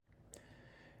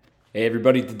Hey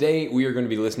everybody, today we are going to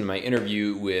be listening to my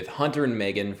interview with Hunter and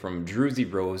Megan from Druzy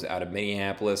Rose out of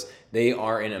Minneapolis. They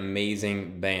are an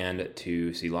amazing band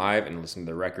to see live and listen to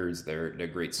their records. They're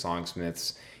great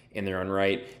songsmiths in their own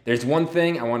right. There's one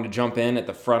thing I wanted to jump in at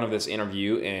the front of this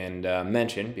interview and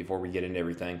mention before we get into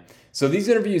everything. So these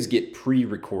interviews get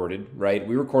pre-recorded, right?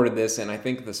 We recorded this in I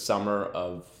think the summer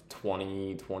of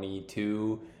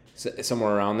 2022,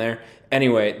 somewhere around there.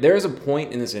 Anyway, there's a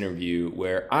point in this interview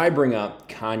where I bring up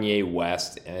Kanye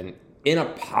West and in a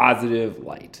positive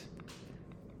light.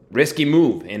 Risky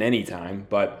move in any time,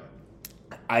 but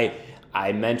I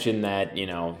mentioned that, you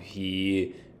know,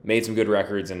 he made some good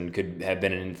records and could have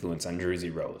been an influence on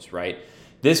Druzy Rose, right?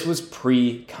 This was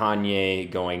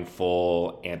pre-Kanye going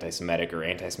full anti-Semitic or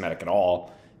anti-Semitic at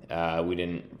all. We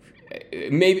didn't...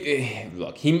 Maybe...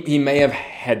 Look, he may have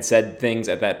had said things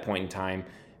at that point in time,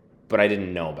 but I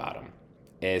didn't know about him.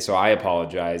 So I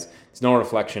apologize. It's no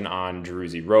reflection on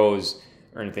Druzy Rose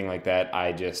or anything like that.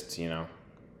 I just,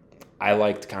 I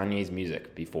liked Kanye's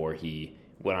music before he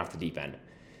went off the deep end.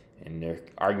 And there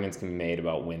arguments can be made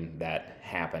about when that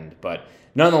happened. But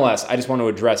nonetheless, I just want to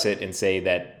address it and say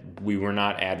that we were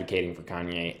not advocating for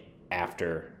Kanye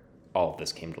after all of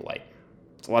this came to light.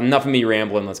 So enough of me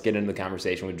rambling. Let's get into the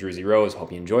conversation with Druzy Rose.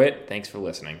 Hope you enjoy it. Thanks for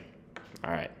listening.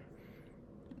 All right.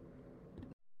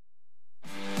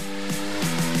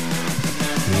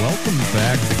 Welcome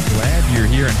back to Glad You're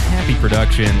Here on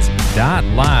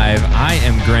HappyProductions.live. I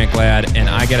am Grant Glad, and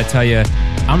I got to tell you,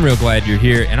 I'm real glad you're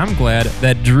here, and I'm glad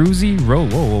that Druzy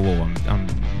Rose... Whoa. I'm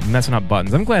messing up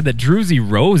buttons. I'm glad that Druzy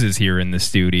Rose is here in the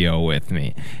studio with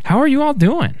me. How are you all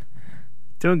doing?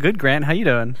 Doing good, Grant. How you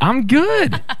doing? I'm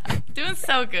good. Doing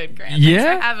so good, Grant. Yeah?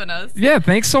 Thanks for having us. Yeah,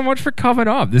 thanks so much for coming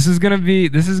up. This is gonna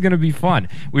be fun.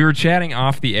 We were chatting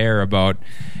off the air about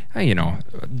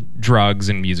drugs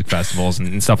and music festivals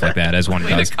and stuff like that, as one Way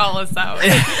does. to call us out.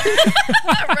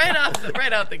 right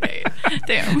out the gate.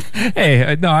 Damn.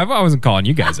 Hey, no, I wasn't calling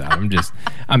you guys out. I'm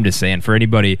just saying for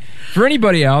anybody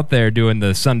out there doing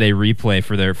the Sunday replay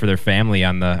for their family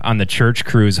on the church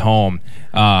cruise home.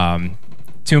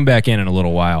 Tune back in a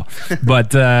little while.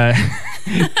 But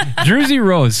Druzy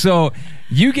Rose. So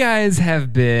you guys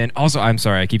have been... Also, I'm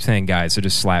sorry, I keep saying guys, so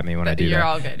just slap me when I do You're that.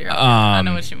 all good. I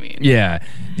know what you mean. Yeah.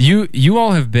 You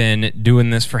all have been doing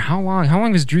this for how long? How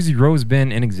long has Druzy Rose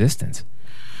been in existence?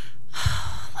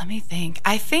 Let me think.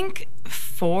 I think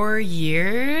 4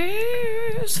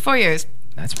 years. 4 years.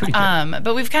 That's pretty good.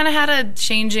 But we've kind of had a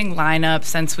changing lineup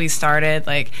since we started.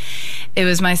 Like, it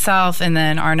was myself and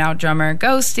then our now drummer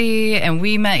Ghosty, and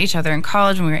we met each other in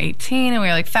college when we were 18, and we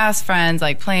were like fast friends,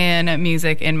 like playing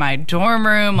music in my dorm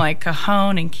room, like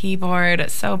cajon and keyboard.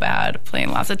 It's so bad, playing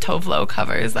lots of Tovlo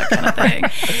covers, that kind of thing.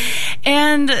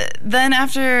 And then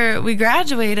after we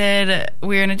graduated,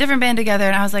 we were in a different band together,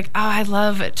 and I was like, oh, I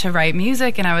love to write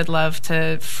music, and I would love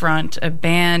to front a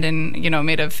band, and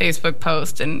made a Facebook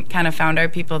post and kind of found our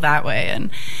people that way.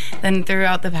 And then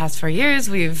throughout the past 4 years,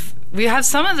 we have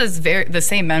some of the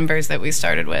same members that we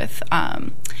started with,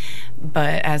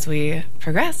 but as we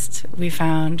progressed, we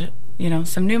found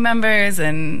some new members,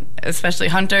 and especially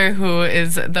Hunter, who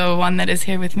is the one that is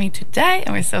here with me today,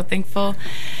 and we're so thankful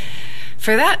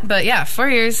for that. But yeah, 4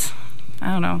 years. I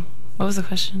don't know. What was the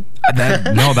question?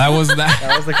 That was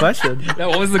the question.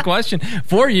 That was the question.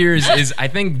 4 years is, I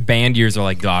think, band years are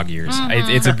like dog years.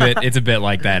 Mm-hmm. It's a bit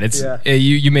like that. It's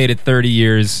you made it 30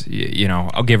 years.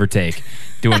 I'll give or take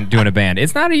doing a band.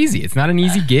 It's not easy. It's not an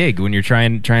easy gig when you're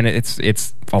trying to.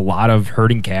 It's a lot of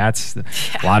herding cats, a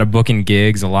lot of booking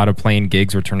gigs, a lot of playing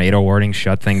gigs where tornado warnings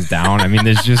shut things down. I mean,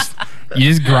 you just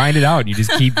grind it out. You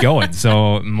just keep going.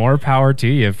 So more power to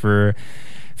you for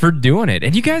doing it.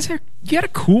 And you guys you got a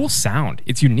cool sound.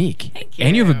 It's unique. Thank you.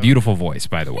 And you have a beautiful voice,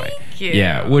 by the way. Thank you.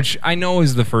 Yeah, which I know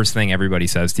is the first thing everybody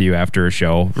says to you after a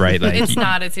show, right? Like, it's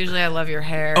not. It's usually, I love your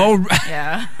hair. Oh,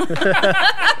 yeah.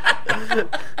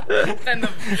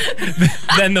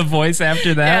 Then the voice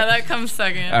after that? Yeah, that comes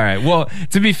second. All right. Well,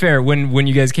 to be fair, when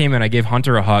you guys came in, I gave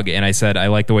Hunter a hug, and I said, I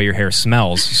like the way your hair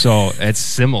smells. So it's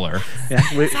similar. Yeah,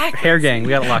 hair gang. We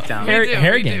got it locked down.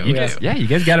 Hair gang. You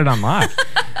guys got it on lock.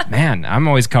 Man, I'm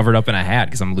always covered up in a hat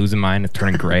because I'm losing mine. It's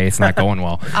turning gray. It's not going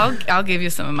well. I'll give you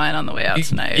some of mine on the way out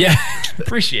tonight. Yeah,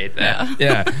 appreciate that.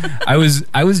 Yeah. I was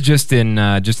just in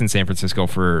San Francisco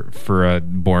for a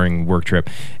boring work trip,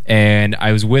 and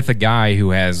I was with a guy who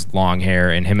has long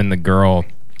hair, and him and the girl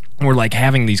were like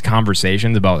having these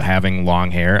conversations about having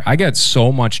long hair. I got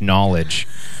so much knowledge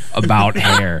about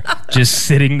hair just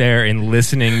sitting there and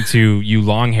listening to you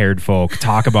long-haired folk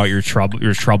talk about your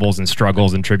troubles and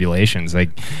struggles and tribulations. Like,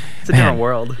 it's a different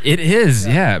world. It is.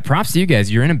 Yeah. Props to you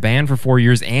guys. You're in a band for 4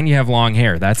 years and you have long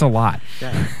hair. That's a lot.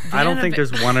 Yeah. I don't think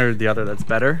there's one or the other that's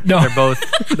better. No.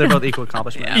 They're both equal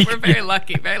accomplishments. Yeah, we're very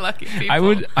lucky people.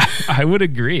 I would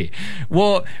agree.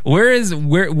 Well, where is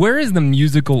the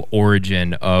musical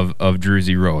origin of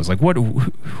Druzy Rose? Like,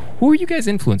 who are you guys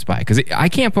influenced by? Because I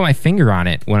can't put my finger on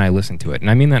it when I listen to it, and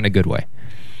I mean that in a good way.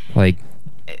 Like,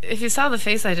 if you saw the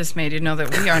face I just made, you'd know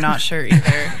that we are not sure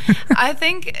either. I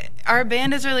think our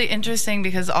band is really interesting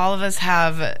because all of us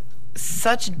have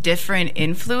such different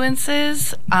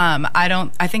influences.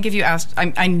 I think if you asked,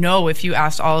 I know if you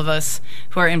asked all of us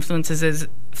who our influences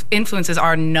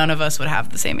are, none of us would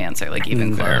have the same answer, like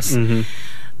even close. Mm-hmm.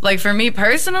 Like for me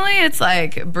personally, it's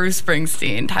like Bruce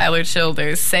Springsteen, Tyler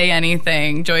Childers, Say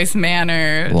Anything, Joyce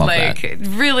Manor, Love like that.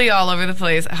 Really all over the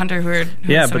place. Hunter, who are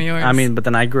some of yours? I mean, but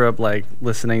then I grew up like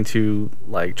listening to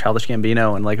like Childish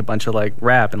Gambino and like a bunch of like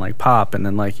rap and like pop, and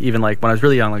then like even like when I was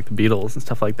really young, like the Beatles and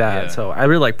stuff like that. Yeah. So I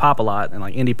really like pop a lot and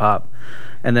like indie pop.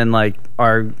 And then like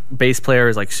our bass player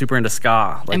is like super into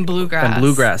ska, like, And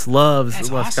bluegrass. loves That's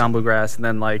ska awesome. and bluegrass. And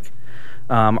then like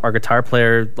our guitar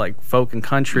player like folk and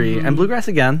country and bluegrass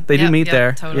again. They do meet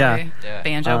there. Totally. Yeah.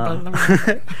 Banjo. blah, blah,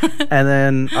 blah. And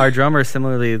then our drummer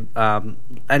similarly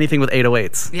anything with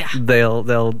 808s. Yeah.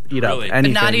 They'll eat Really? up But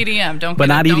anything. Not EDM. Don't But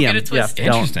get not it, EDM. Don't get it twisted.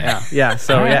 Yeah, Interesting. Yeah.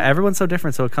 So All right. yeah, everyone's so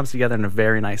different, so it comes together in a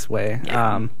very nice way.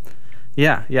 Yeah.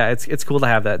 It's cool to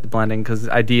have that blending because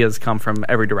ideas come from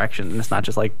every direction, and it's not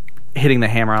just like hitting the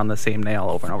hammer on the same nail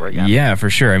over and over again. yeah, for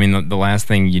sure. I mean, the last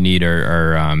thing you need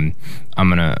are I'm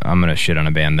gonna shit on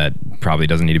a band that probably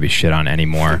doesn't need to be shit on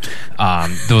anymore.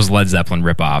 Those Led Zeppelin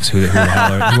ripoffs. Who the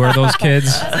hell who are those kids?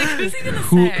 I was like, who's he gonna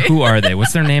say? Who are they?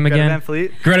 What's their name Greta again? Van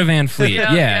Fleet? Greta Van Fleet.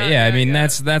 Yeah. I mean, yeah.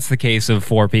 that's the case of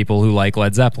 4 people who like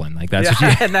Led Zeppelin. Like that's what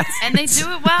you. and that's And they do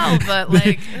it well, but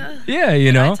like, Yeah,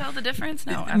 you can know. I tell the difference?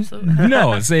 No, absolutely.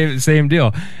 No, same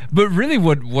deal. But really,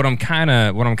 what I'm kind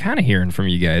of hearing from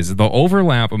you guys, the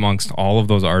overlap amongst all of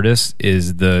those artists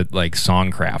is the like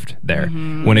songcraft there.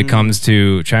 When it comes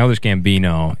to Childish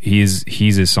Gambino,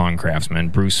 he's a song craftsman.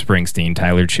 Bruce Springsteen,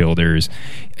 Tyler Childers,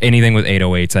 anything with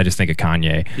 808s, I just think of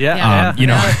Kanye. yeah. You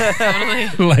know,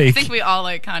 Totally. like I think we all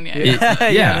like Kanye.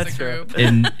 yeah, as a group.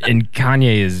 and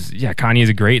Kanye is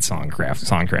a great song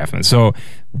craftsman. So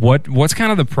what's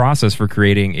kind of the process for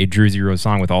creating a Druzy Rose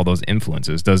song with all those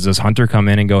influences? Does Hunter come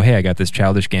in and go, hey, I got this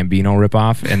Childish Gambino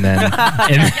ripoff, and then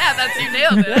Yeah, that's you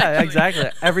nailed it. Yeah, actually. exactly.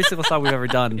 Every single song we've ever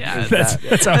done. Yeah, is that.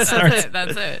 that's how it starts.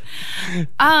 That's it.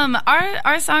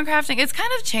 Our song crafting, it's kind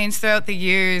of changed throughout the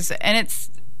years,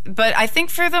 but I think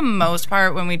for the most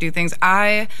part, when we do things,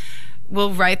 I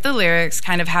will write the lyrics,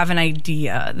 kind of have an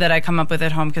idea that I come up with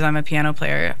at home because I'm a piano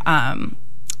player.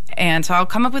 And so I'll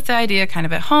come up with the idea kind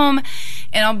of at home,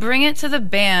 and I'll bring it to the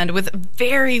band with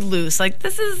very loose, like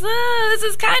this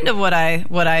is kind of what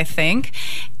I think,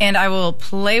 and I will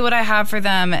play what I have for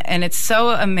them, and it's so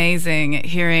amazing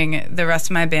hearing the rest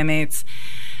of my bandmates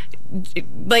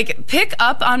like pick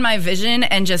up on my vision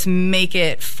and just make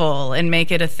it full and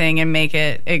make it a thing and make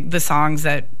it the songs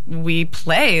that we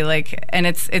play, like, and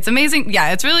it's amazing.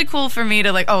 Yeah, it's really cool for me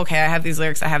to like, oh, okay, I have these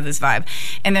lyrics, I have this vibe,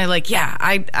 and they're like, yeah,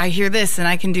 I hear this and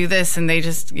I can do this, and they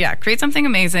just create something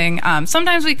amazing.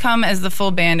 Sometimes we come as the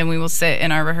full band and we will sit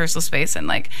in our rehearsal space and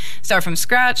like start from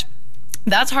scratch.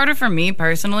 That's harder for me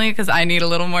personally because I need a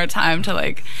little more time to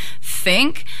like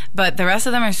think, but the rest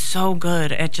of them are so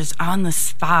good at just on the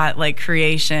spot like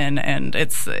creation, and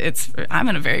it's I'm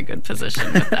in a very good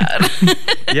position with that.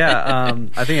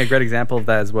 I think a great example of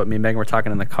that is what me and Megan were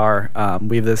talking in the car.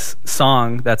 We have this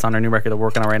song that's on our new record that we're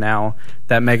working on right now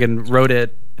that Megan wrote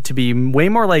it to be way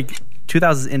more like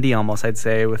 2000s indie almost, I'd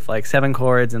say, with like 7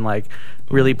 chords and like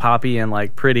really poppy and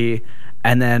like pretty.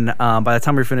 And then by the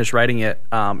time we finished writing it,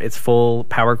 it's full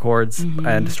power chords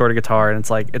and distorted guitar, and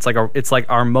it's like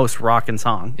our most rockin'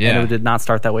 song. Yeah. And it did not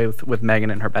start that way with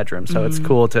Megan in her bedroom. So it's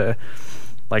cool to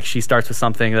like she starts with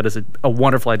something that is a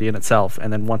wonderful idea in itself,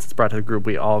 and then once it's brought to the group,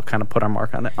 we all kind of put our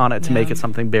mark on it to make it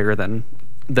something bigger than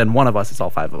one of us. It's all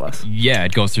 5 of us. Yeah,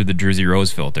 it goes through the Druzy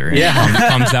Rose filter. And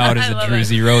comes out as a love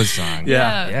Druzy Rose song.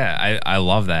 Yeah. I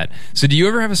love that. So do you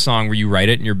ever have a song where you write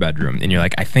it in your bedroom and you're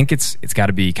like, I think it's got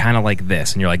to be kind of like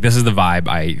this, and you're like, this is the vibe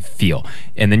I feel,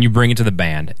 and then you bring it to the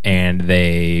band and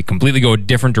they completely go a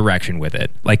different direction with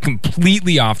it, like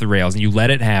completely off the rails, and you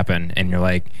let it happen and you're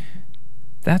like,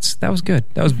 that was good,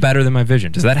 that was better than my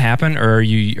vision. Does that happen, or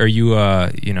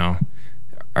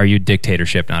are you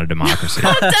dictatorship, not a democracy?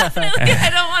 Definitely. I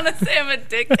don't want to say I'm a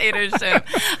dictatorship.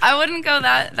 I wouldn't go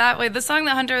that way. The song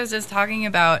that Hunter was just talking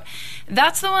about,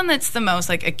 that's the one that's the most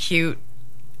like acute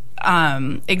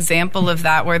example of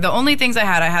that, where the only things I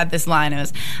had this line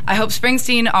is, I hope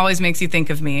Springsteen always makes you think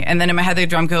of me. And then in my head, the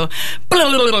drum go, blah,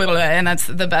 blah, blah, blah, and that's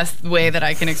the best way that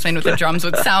I can explain what the drums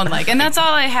would sound like. And that's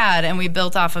all I had. And we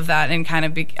built off of that and kind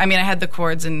of, I had the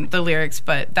chords and the lyrics,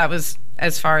 but that was,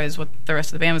 as far as what the rest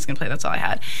of the band was going to play, that's all I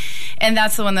had. And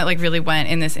that's the one that like really went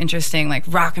in this interesting like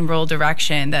rock and roll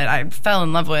direction that I fell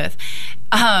in love with.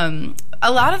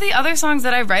 A lot of the other songs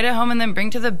that I write at home and then bring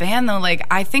to the band, though, like,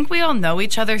 I think we all know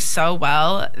each other so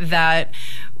well that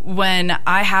when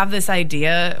I have this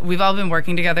idea, we've all been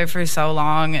working together for so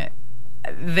long,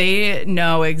 they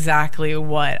know exactly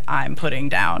what I'm putting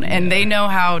down. And they know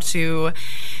how to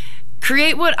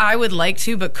create what I would like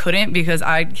to but couldn't, because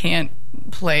I can't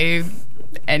play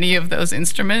any of those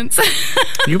instruments.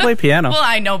 You play piano. Well,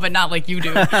 I know, but not like you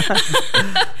do.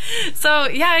 So,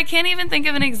 yeah, I can't even think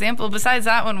of an example besides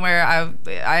that one where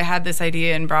I had this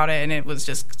idea and brought it, and it was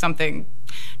just something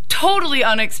totally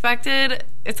unexpected.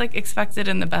 It's like expected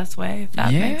in the best way, if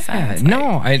that makes sense.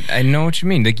 No, I know what you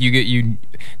mean. Like you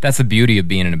that's the beauty of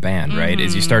being in a band, right?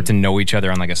 Is you start to know each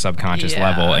other on like a subconscious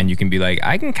level, and you can be like,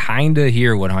 I can kind of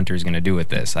hear what Hunter's going to do with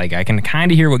this. Like I can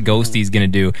kind of hear what Ghosty's going to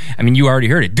do. I mean, you already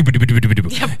heard it.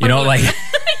 You know, like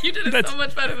you did it so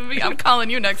much better than me. I'm calling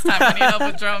you next time I need help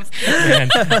with drums. Man,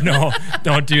 no,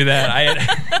 don't do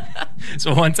that.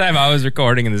 So one time I was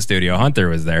recording in the studio, Hunter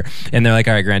was there, and they're like,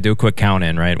 all right, Grant, do a quick count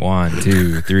in, right? 1,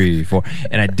 2, 3, 4.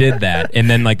 And I did that, and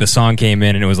then like the song came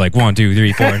in, and it was like 1, 2,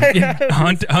 3, 4.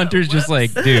 And Hunter's just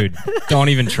like, dude, don't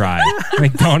even try.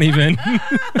 Like, don't even.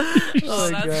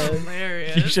 That's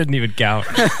hilarious. You shouldn't even count.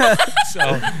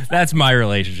 So that's my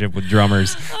relationship with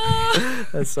drummers.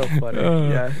 That's so funny.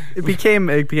 Yeah, it became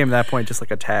at that point just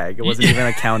like a tag. It wasn't even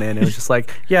a count in. It was just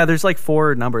like, yeah, there's like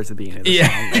 4 numbers at the beginning of the song,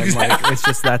 and exactly. like it's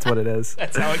just that's what it is.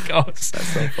 That's how it goes. That's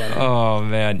so funny. Oh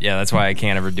man, yeah, that's why I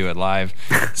can't ever do it live.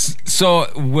 So,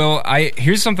 Will,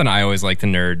 here's something I always like to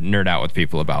nerd out with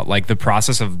people about, like the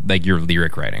process of like your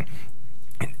lyric writing.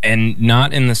 And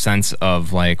not in the sense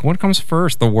of like what comes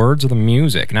first, the words or the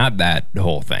music, not that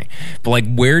whole thing, but like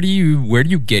where do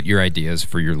you get your ideas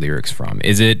for your lyrics from?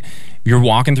 Is it you're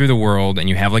walking through the world and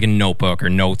you have like a notebook or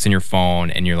notes in your phone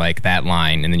and you're like that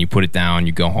line and then you put it down,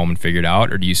 you go home and figure it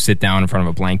out, or do you sit down in front of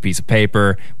a blank piece of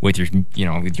paper with your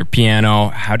with your piano?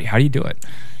 How do you do it?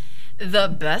 The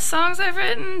best songs I've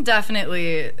written,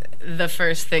 definitely the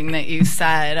first thing that you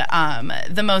said.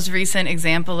 The most recent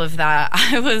example of that,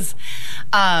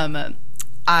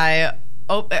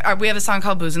 we have a song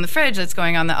called Booze in the Fridge that's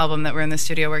going on the album that we're in the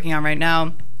studio working on right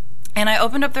now. And I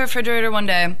opened up the refrigerator one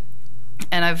day,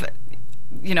 and I've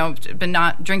been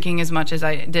not drinking as much as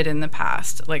I did in the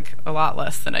past, like a lot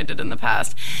less than I did in the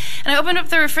past. And I opened up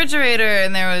the refrigerator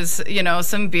and there was,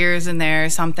 some beers in there or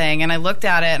something. And I looked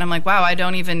at it and I'm like, wow, I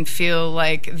don't even feel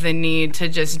like the need to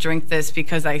just drink this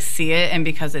because I see it and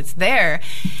because it's there.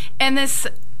 And this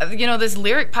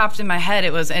lyric popped in my head.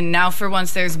 It was, and now for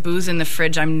once there's booze in the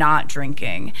fridge, I'm not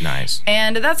drinking. Nice.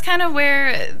 And that's kind of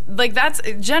where, like, that's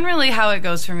generally how it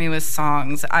goes for me with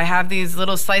songs. I have these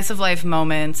little slice of life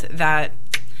moments that,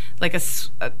 like,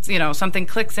 something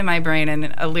clicks in my brain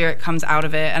and a lyric comes out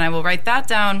of it, and I will write that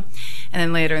down, and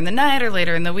then later in the night or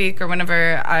later in the week or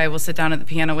whenever I will sit down at the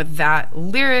piano with that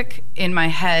lyric in my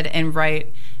head and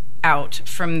write out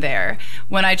from there.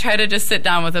 When I try to just sit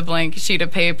down with a blank sheet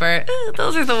of paper,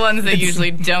 those are the ones that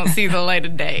usually don't see the light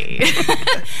of day.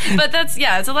 But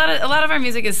it's a lot of our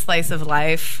music is slice of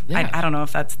life. Yeah. I don't know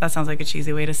if that sounds like a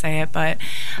cheesy way to say it, but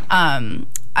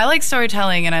I like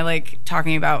storytelling and I like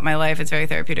talking about my life. It's very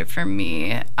therapeutic for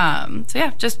me.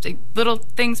 Just little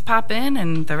things pop in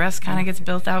and the rest kind of gets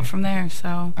built out from there.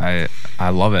 So I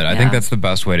love it. I think that's the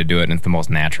best way to do it, and it's the most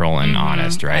natural and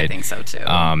honest, right? I think so too.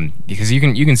 Because you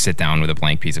can sit down with a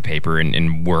blank piece of paper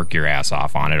and work your ass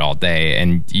off on it all day,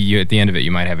 and at the end of it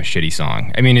you might have a shitty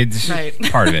song. I mean, it's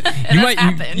part of it.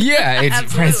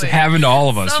 It's happened to all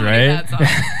of us, so right?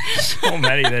 So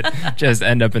many that just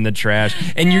end up in the trash.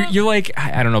 And you're like,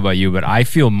 I don't know about you, but I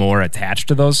feel more attached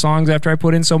to those songs after I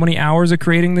put in so many hours of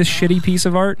creating this shitty piece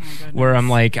of art, where I'm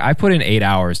like, I put in 8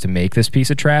 hours to make this piece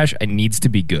of trash. It needs to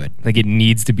be good. Like, it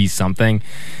needs to be something.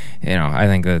 I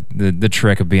think the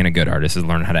trick of being a good artist is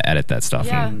learn how to edit that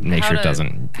stuff and make sure it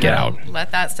doesn't get out.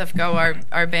 Let that stuff go.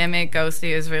 Our bandmate Ghosty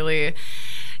is really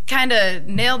kind of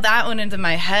nailed that one into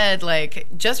my head. Like,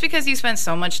 just because you spent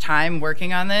so much time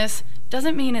working on this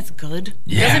doesn't mean it's good.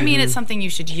 Doesn't mean it's something you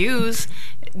should use.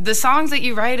 The songs that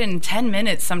you write in 10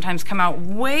 minutes sometimes come out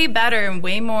way better and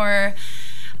way more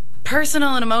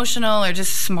personal and emotional or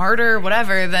just smarter,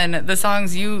 whatever, than the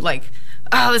songs you, like,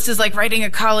 oh, this is like writing a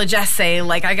college essay.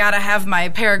 Like, I got to have my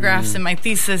paragraphs and my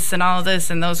thesis and all of this.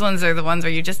 And those ones are the ones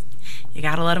where you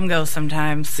got to let them go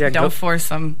sometimes. Yeah, don't force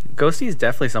them. Ghosty is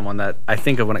definitely someone that I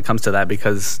think of when it comes to that,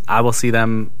 because I will see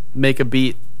them make a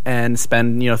beat and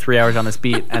spend 3 hours on this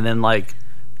beat and then like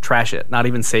trash it, not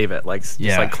even save it, like just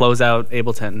like close out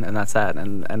Ableton and that's that.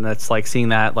 And that's like seeing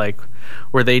that, like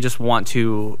where they just want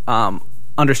to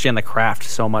understand the craft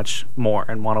so much more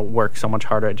and want to work so much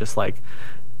harder at just like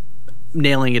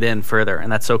nailing it in further.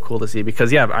 And that's so cool to see,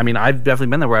 because I mean, I've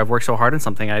definitely been there where I've worked so hard on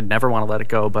something I'd never want to let it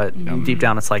go, but deep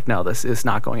down it's like, no, this is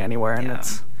not going anywhere. And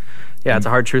it's a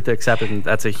hard truth to accept, and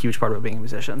that's a huge part of being a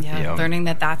musician. Learning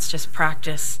that that's just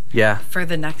practice for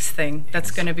the next thing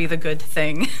that's going to be the good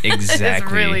thing. Exactly.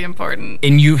 Is really important.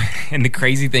 And the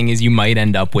crazy thing is you might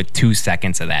end up with 2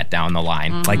 seconds of that down the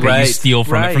line. Like that you steal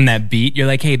from it from that beat. You're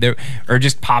like, hey, there, or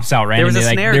just pops out randomly. There was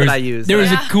a snare that I used. There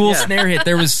was a cool snare hit.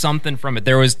 There was something from it.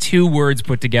 There was 2 words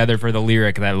put together for the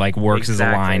lyric that like works as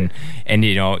a line. And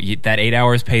that 8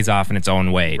 hours pays off in its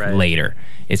own way later.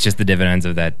 It's just the dividends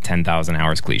of that 10,000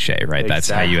 hours cliche, right? Exactly. That's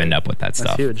how you end up with that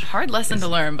stuff. Huge. Hard lesson to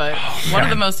learn, but one of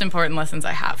the most important lessons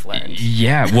I have learned.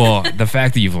 Yeah, well, the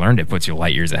fact that you've learned it puts you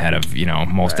light years ahead of,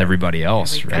 most everybody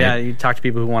else, right? Yeah, you talk to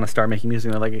people who want to start making music,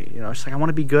 and they're like, it's like, I want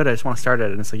to be good, I just want to start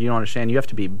it. And it's like, you don't understand, you have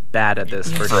to be bad at this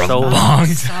for so long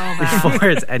before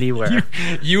it's anywhere.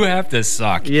 You have to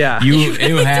suck. Yeah.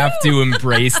 You have to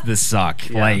embrace the suck.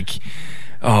 Yeah. Like,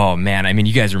 oh man, I mean,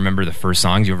 you guys remember the first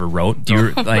songs you ever wrote? Do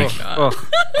you like?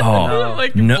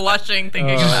 Blushing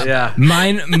thinking about that.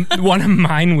 One of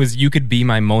mine was "You Could Be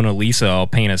My Mona Lisa, I'll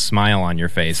Paint a Smile on Your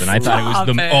Face," and I thought it was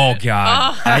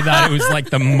I thought it was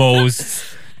like the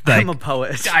most. Like, I'm a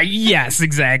poet. Yes,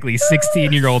 exactly.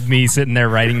 16-year-old me sitting there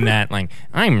writing that, like,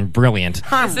 I'm brilliant.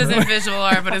 This isn't visual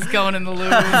art, but it's going in the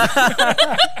Louvre.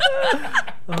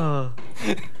 I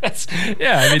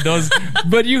mean those,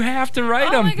 but you have to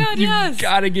write them. Oh my God, you've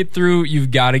got to get through. You've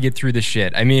got to get through the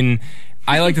shit. I mean,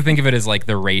 I like to think of it as like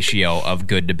the ratio of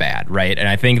good to bad, right? And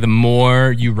I think the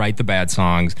more you write the bad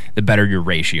songs, the better your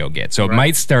ratio gets. So it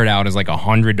might start out as like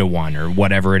 100 to 1 or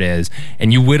whatever it is,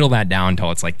 and you whittle that down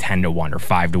until it's like 10 to 1 or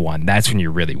 5 to 1. That's when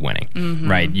you're really winning,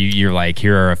 right? You're like,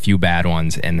 here are a few bad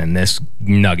ones, and then this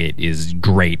nugget is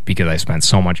great because I spent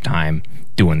so much time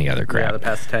doing the other crap. Yeah, the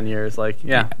past 10 years, like,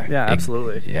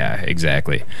 absolutely. Yeah,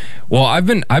 exactly. Well, I've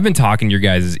been talking your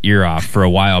guys' ear off for a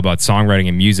while about songwriting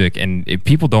and music, and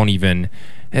people don't even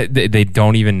they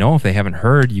don't even know if they haven't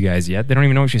heard you guys yet. They don't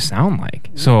even know what you sound like.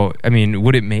 So, I mean,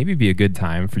 would it maybe be a good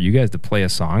time for you guys to play a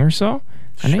song or so?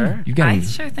 Sure. I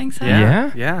sure think so.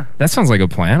 Yeah? That sounds like a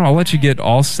plan. I'll let you get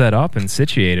all set up and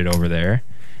situated over there.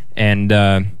 And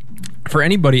for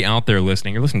anybody out there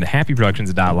listening, you're listening to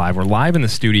happyproductions.live. We're live in the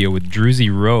studio with Druzy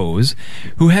Rose,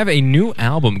 who have a new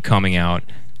album coming out.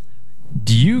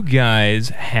 Do you guys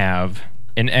have...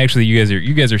 And actually,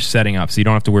 you guys are setting up, so you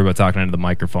don't have to worry about talking into the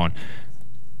microphone.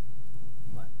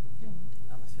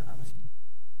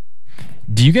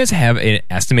 Do you guys have an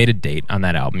estimated date on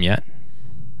that album yet?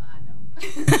 No.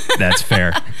 That's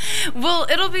fair. Well,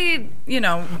 it'll be,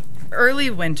 early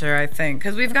winter, I think,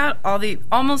 because we've got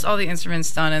almost all the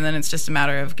instruments done, and then it's just a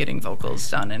matter of getting vocals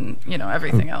done and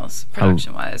everything else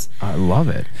production wise. I love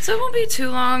it. So it won't be too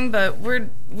long, but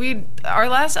our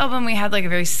last album we had like a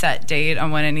very set date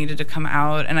on when it needed to come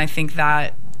out, and I think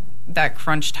that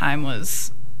crunch time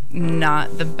was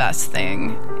not the best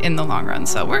thing in the long run.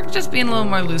 So we're just being a little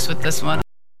more loose with this one.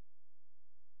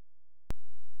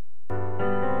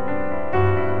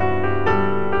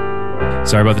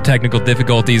 Sorry about the technical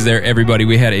difficulties there, everybody.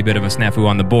 We had a bit of a snafu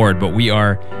on the board, but we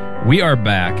are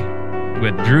back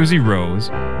with Druzy Rose,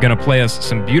 gonna play us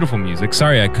some beautiful music.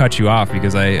 Sorry I cut you off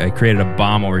because I created a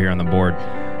bomb over here on the board.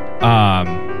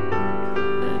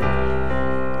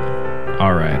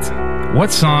 All right.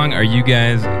 What song are you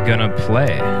guys gonna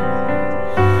play?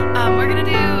 We're gonna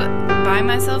do Buy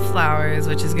Myself Flowers,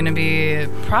 which is gonna be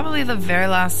probably the very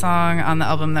last song on the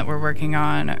album that we're working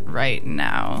on right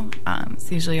now. It's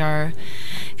usually our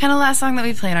kind of last song that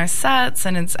we play in our sets,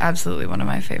 and it's absolutely one of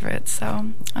my favorites. So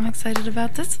I'm excited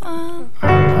about this one.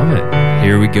 I love it.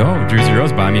 Here we go. Druzy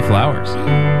Rose, Buy Me Flowers.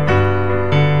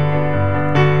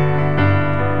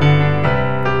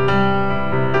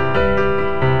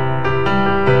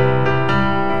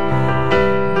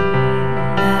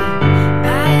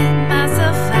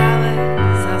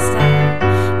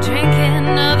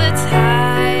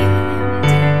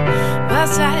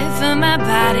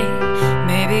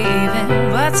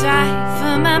 What's right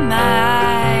for my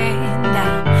mind?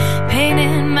 I'm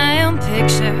painting my own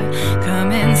picture.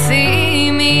 Come and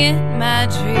see me in my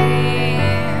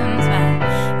dreams.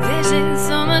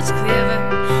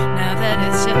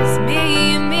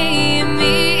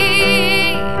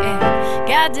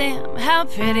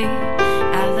 pretty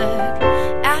I look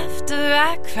after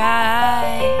I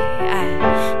cry.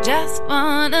 I just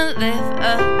wanna live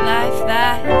a life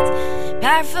that's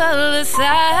packed full of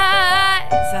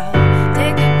sighs. I'll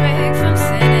take a break from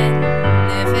sinning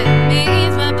if it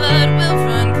means my blood will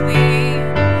run clean.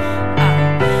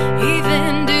 I'll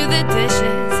even do the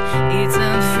dishes, eat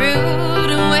some fruit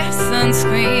and wear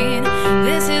sunscreen.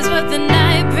 This is what the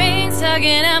night brings,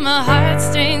 tugging at my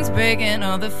heartstrings, breaking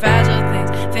all the fragile things,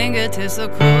 fingertips so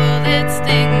cold it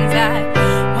stings. I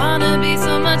wanna be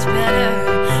so much better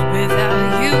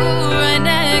without you right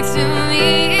next to me.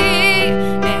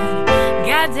 And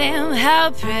goddamn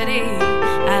how pretty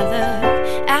I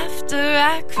look after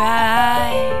I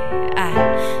cry.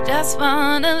 I just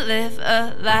wanna live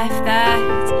a life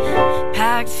that's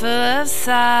packed full of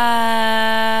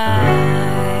sighs.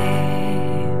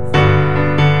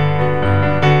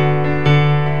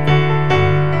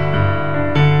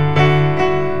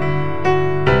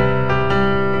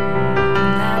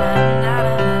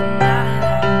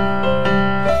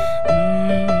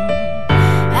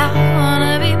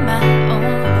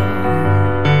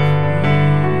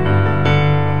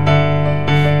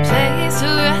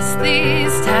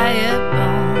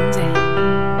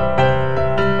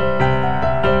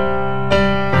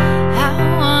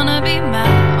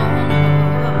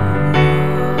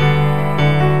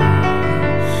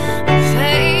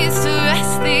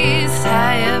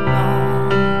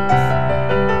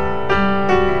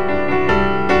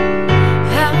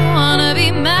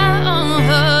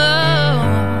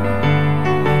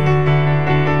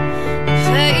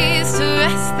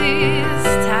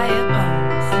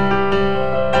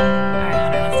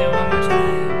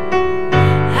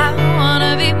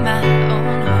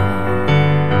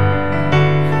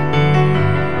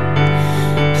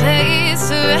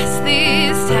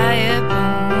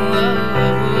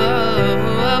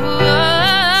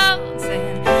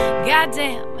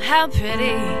 How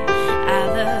pretty I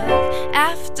look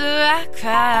after I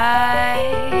cry.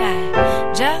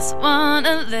 I just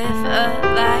wanna live a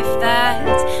life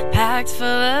that's packed full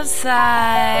of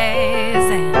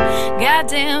sighs. And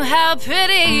goddamn how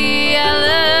pretty I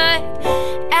look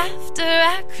after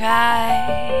I cry.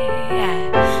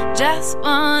 I just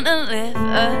wanna live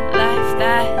a life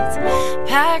that's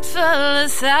packed full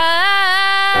of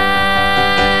sighs.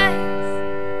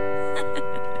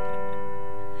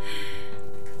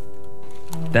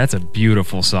 That's a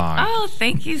beautiful song. Oh,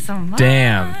 thank you so much.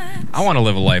 Damn. I want to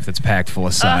live a life that's packed full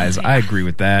of sighs. Yeah. I agree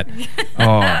with that.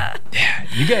 Oh, yeah.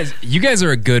 You guys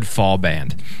are a good fall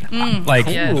band. Like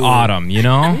yes. autumn, you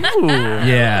know? Ooh.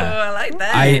 Yeah. Oh, I like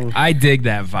that. I dig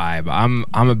that vibe.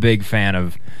 I'm a big fan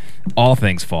of all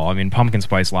things fall. I mean, pumpkin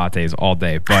spice lattes all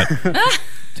day, but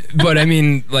but I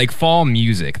mean, like fall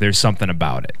music. There's something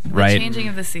about it, right? The changing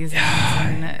of the seasons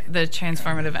and the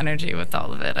transformative energy with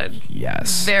all of it. I'm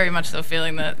Yes. very much so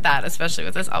feeling that, especially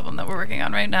with this album that we're working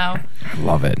on right now. I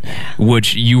love it.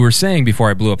 Which you were saying before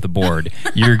I blew up the board,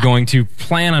 you're going to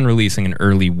plan on releasing an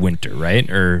early winter, right?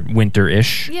 Or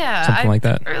winter-ish? Yeah, Something like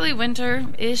that? Early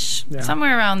winter-ish, Yeah.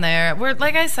 somewhere around there. We're,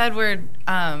 like I said, we're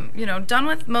done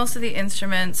with most of the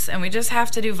instruments, and we just have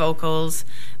to do vocals,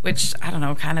 which I don't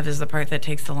know, kind of is the part that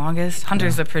takes the longest.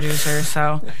 Hunter's the producer,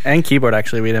 so And keyboard,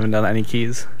 actually. We haven't done any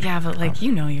keys. yeah, but like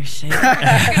you know your shit.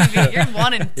 You're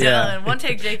one and done. Yeah. One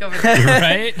take Jake over there.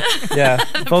 Right? Yeah,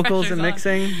 vocals pressure's and on.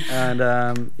 mixing.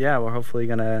 And yeah, we're hopefully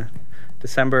going to...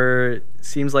 December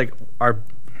seems like our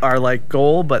like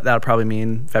goal, but that'll probably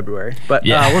mean February. But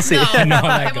Yeah. we'll see. No, No,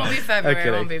 that it won't be goes. February.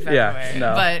 It won't be February. Yeah,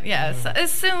 no. But yeah,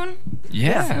 it's soon.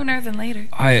 Yeah. Sooner than later.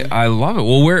 I love it.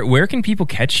 Well, where can people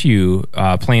catch you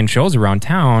playing shows around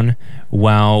town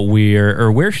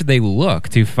where should they look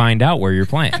to find out where you're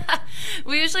playing?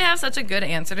 We usually have such a good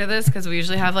answer to this because we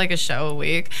usually have like a show a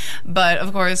week. But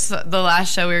of course, the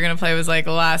last show we were going to play was like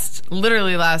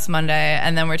literally last Monday.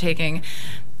 And then we're taking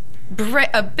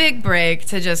a big break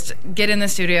to just get in the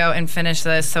studio and finish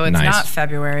this. So it's Nice. not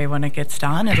February when it gets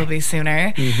done. It'll be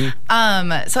sooner.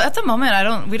 So at the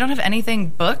moment, we don't have anything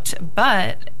booked,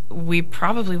 but we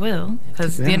probably will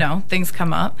because, things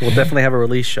come up. We'll definitely have a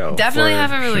release show. Definitely for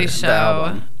have a release the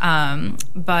show. album.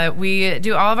 But we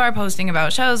do all of our posting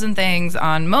about shows and things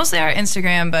on mostly our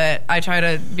Instagram, but I try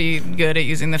to be good at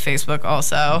using the Facebook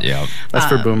also. Yeah. That's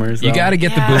for boomers. You though. got to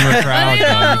get the boomer crowd, though.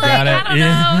 You got I it.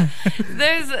 don't know.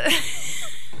 There's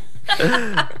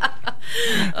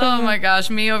Oh my gosh,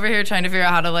 me over here trying to figure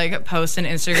out how to like post an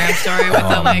Instagram story with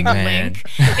a like link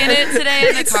in it today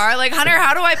in the car. Like, Hunter,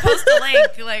 how do I post a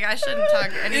link? Like, I shouldn't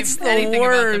talk anything worst. about the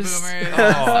boomers. It's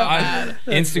so bad.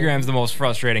 Instagram's the most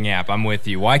frustrating app. I'm with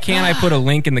you. Why can't I put a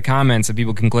link in the comments that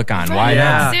people can click on? Why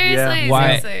not? Seriously,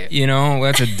 Why? seriously. You know,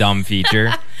 that's a dumb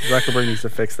feature. Zuckerberg needs to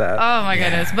fix that. Oh my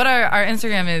goodness. But our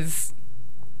Instagram is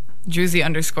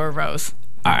Druzy_Rose.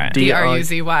 All right.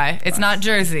 DRUZY. It's not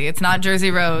Jersey. It's not Jersey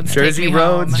Roads. Jersey Take me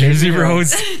Roads. home. Jersey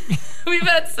Rose. We've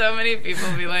had so many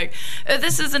people be like,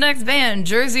 "This is the next band,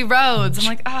 Jersey Roads." I'm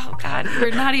like, oh God, we're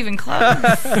not even close.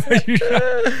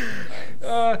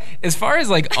 As far as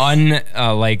like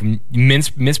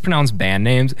mispronounced band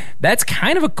names, that's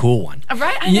kind of a cool one.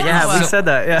 Right? I know. Yeah, we said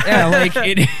that. Yeah, Yeah, like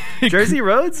it. Jersey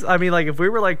Roads. I mean, like if we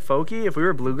were like folky, if we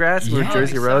were bluegrass, we were Yeah.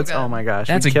 Jersey So Roads. good. Oh my gosh,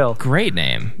 That's we'd a kill. great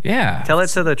name. Yeah. Tell it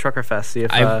to the Trucker Fest. See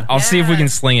if I'll see if we can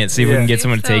sling it. See if we can get Yeah.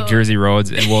 someone to take So- Jersey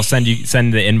Roads, and we'll send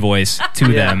the invoice to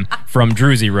them from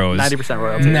Druzy Rose. 90%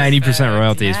 royalties. 90%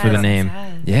 royalties for the Yes, name. yes.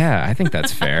 Yeah, I think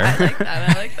that's fair.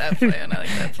 I like that plan. I like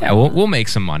that plan. Yeah, we'll make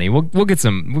some money. We'll get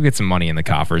some money in the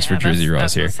coffers for Druzy Rose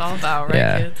that's here. What it's all about, right,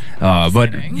 Yeah. kids?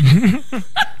 But Just kidding.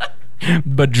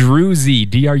 but Druzy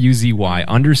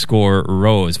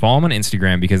DRUZY_Rose. Follow them on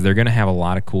Instagram because they're going to have a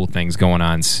lot of cool things going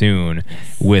on soon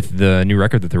with the new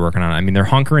record that they're working on. I mean, they're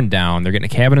hunkering down. They're getting a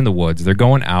cabin in the woods. They're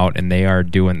going out and they are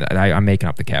doing. I'm making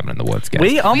up the cabin in the woods, guys.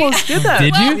 We almost did that.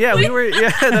 Did you? Yeah, we were.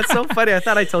 Yeah, that's so funny. I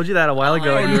thought I told you that a while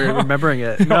ago, and you were remembering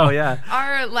it. No, yeah.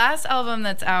 Our last album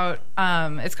that's out,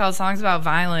 it's called Songs About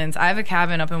Violence. I have a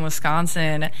cabin up in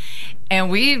Wisconsin, and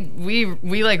we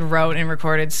like wrote and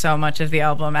recorded so much of the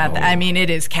album. I mean, it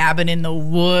is cabin in the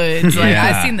woods. Like Yeah.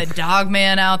 I've seen the dog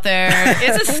man out there.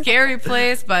 It's a scary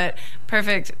place, but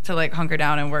perfect to like hunker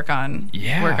down and work on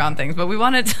things. But we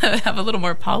wanted to have a little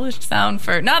more polished sound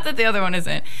for. Not that the other one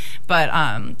isn't, but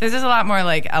there's just a lot more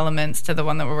like elements to the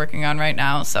one that we're working on right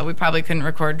now. So we probably couldn't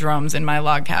record drums in my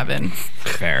log cabin.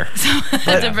 Fair. So I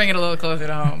had to bring it a little closer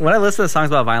to home. When I listen to songs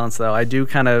about violence, though, I do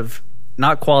kind of,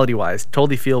 not quality wise,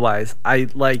 totally feel wise. I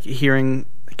like hearing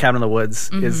Cabin in the Woods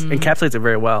encapsulates it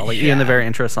very well. Like even the very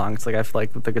intro song, it's like I feel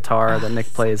like with the guitar that Nick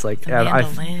plays, like I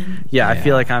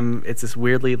feel like it's this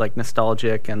weirdly like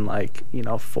nostalgic and like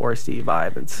foresty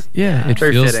vibe. It's It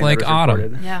very feels fitting like that it was autumn.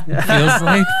 recorded. Yeah. It feels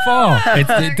like fall.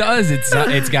 It does.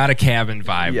 It's got a cabin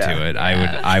vibe Yeah. to it.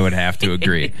 I would have to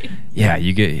agree. Yeah,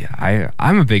 you get.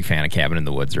 I'm a big fan of Cabin in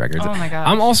the Woods records. Oh my gosh.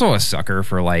 I'm also a sucker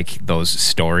for like those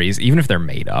stories, even if they're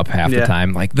made up half the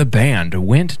time. Like the band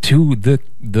went to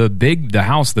the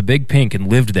house, the Big Pink, and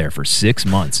lived there for 6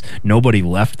 months. Nobody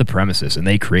left the premises, and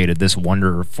they created this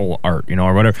wonderful art,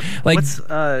 or whatever. Like, What's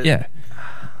yeah.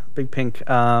 Big Pink?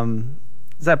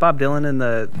 Is that Bob Dylan and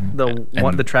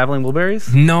the Traveling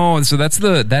Wilburys? No, so that's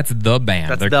the band. That's the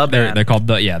band. They're called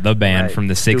the band Right. from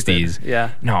the Stupid. 60s.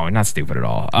 Yeah. No, not stupid at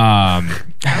all. I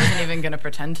wasn't even going to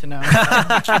pretend to know.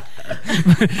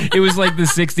 It was like the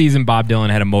 60s and Bob Dylan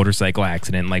had a motorcycle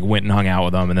accident, like went and hung out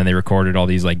with them, and then they recorded all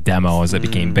these like demos that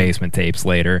became basement tapes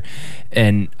later.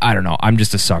 And I don't know, I'm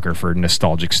just a sucker for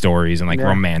nostalgic stories and like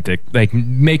romantic, like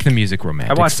make the music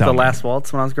romantic. I watched Tell The me. Last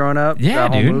Waltz when I was growing up. Yeah,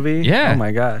 that whole dude. movie. Yeah. Oh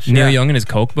my gosh. Neil yeah. Young and his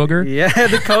Coke booger. Yeah,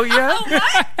 the Coke. Yeah.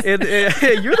 You're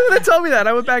the one that told me that.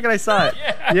 I went back and I saw it.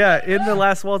 Yeah, in the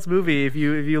Last Waltz movie, if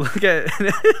you look at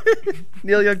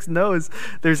Neil Young's nose,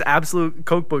 there's absolute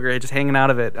Coke booger just hanging out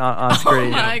of it on screen.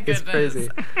 Oh my It's goodness. crazy.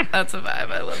 That's a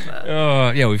vibe. I love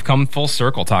that. Yeah, we've come full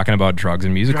circle talking about drugs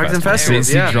and music Drugs and festivals. festivals,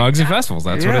 See, yeah. drugs and festivals.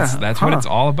 That's what it's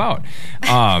all about.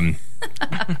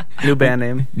 New band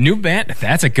name. New band.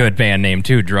 That's a good band name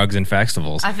too. Drugs and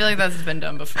festivals. I feel like that's been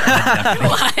done before.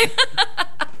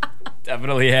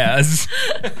 Definitely has.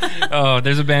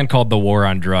 There's a band called The War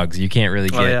on Drugs. You can't really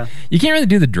you can't really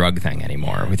do the drug thing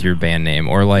anymore with your band name,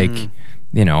 or like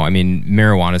I mean,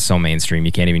 marijuana is so mainstream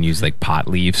you can't even use like pot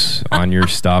leaves on your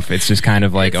stuff. It's just kind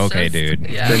of like, It's okay, just- dude.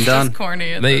 Yeah, Been it's done. just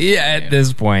corny. At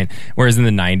this point. Whereas in the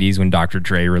 90s when Dr.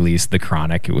 Dre released The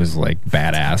Chronic, it was like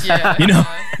badass. Yeah.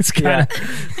 It's kind Yeah, of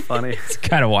funny. it's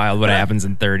kind of wild what happens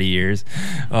in 30 years.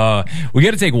 We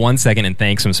got to take 1 second and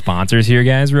thank some sponsors here,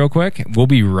 guys, real quick. We'll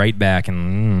be right back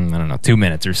in, 2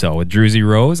 minutes or so with Druzy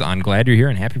Rose on Glad You're Here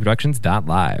and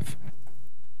HappyProductions.live.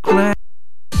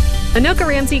 Anoka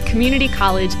Ramsey Community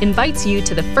College invites you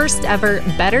to the first ever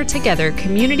Better Together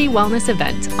Community Wellness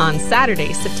event on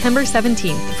Saturday, September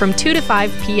 17th from 2 to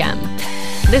 5 p.m.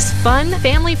 This fun,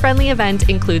 family-friendly event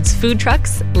includes food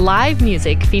trucks, live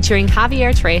music featuring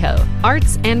Javier Trejo,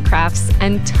 arts and crafts,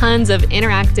 and tons of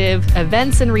interactive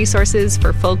events and resources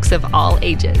for folks of all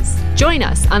ages. Join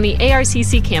us on the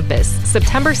ARCC campus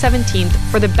September 17th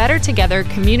for the Better Together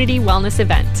Community Wellness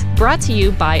Event, brought to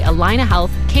you by Allina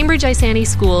Health, Cambridge Isani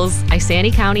Schools,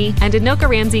 Isani County, and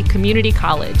Anoka-Ramsey Community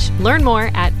College. Learn more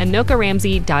at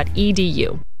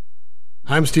anokaramsey.edu.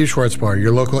 I'm Steve Schwartzbar,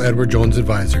 your local Edward Jones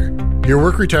advisor. Your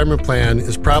work retirement plan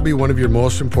is probably one of your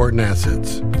most important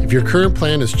assets. If your current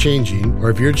plan is changing, or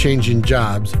if you're changing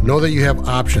jobs, know that you have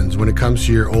options when it comes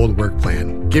to your old work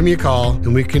plan. Give me a call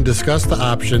and we can discuss the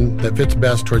option that fits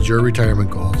best towards your retirement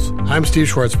goals. I'm Steve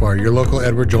Schwartzbar, your local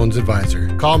Edward Jones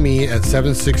advisor. Call me at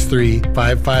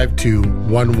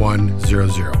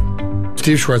 763-552-1100.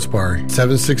 Steve Schwartzbar,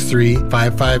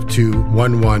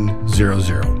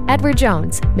 763-552-1100. Edward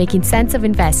Jones, making sense of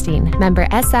investing. Member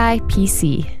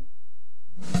SIPC.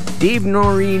 Dave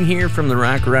Noreen here from the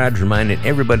Rock Garage, reminding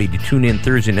everybody to tune in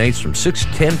Thursday nights from 6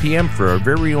 to 10 p.m. for our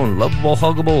very own lovable,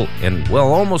 huggable, and,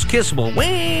 well, almost kissable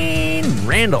Wayne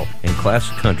Randall in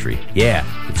classic country. Yeah,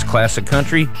 it's classic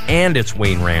country and it's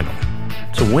Wayne Randall.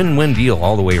 It's a win-win deal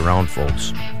all the way around,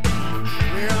 folks. Well,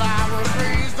 I was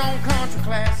raised on country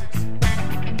classics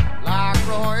like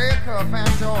Roy Acuff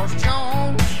and George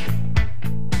Jones.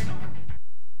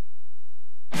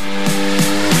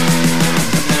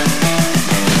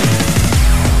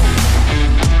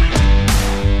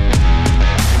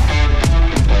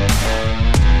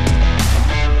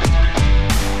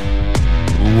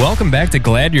 Welcome back to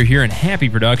Glad You're Here and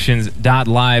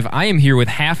HappyProductions.live. I am here with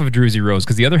half of Druzy Rose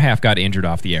because the other half got injured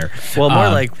off the air. Well, more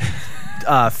like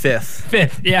fifth.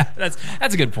 Fifth, yeah, that's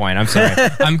a good point. I'm sorry.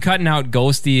 I'm cutting out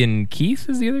Ghosty and Keith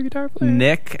is the other guitar player?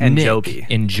 Nick and Joby.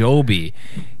 And Joby.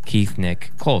 Keith,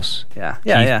 Nick. Close. Yeah.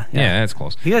 Keith, Yeah, that's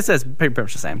close. You guys says pretty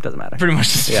much the same. Doesn't matter. Pretty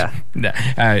much the same. Yeah. No,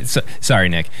 all right, sorry,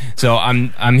 Nick. So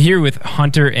I'm here with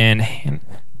Hunter and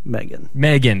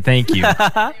Megan, thank you.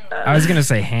 I was gonna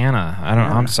say Hannah.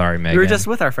 I'm sorry, Megan. We were just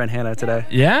with our friend Hannah today.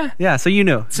 Yeah? Yeah, so you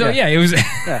knew. So yeah, it was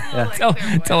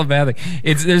telepathic.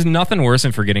 There's nothing worse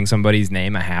than forgetting somebody's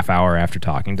name a half hour after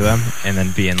talking to them and then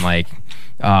being like,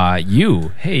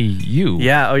 you.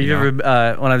 Yeah, you ever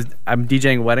when I'm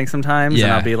DJing weddings sometimes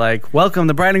and I'll be like, welcome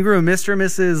the bride and groom, Mr. and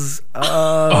Mrs.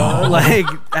 Like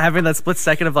having that split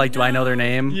second of like, do I know their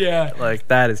name? Yeah. Like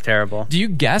that is terrible. Do you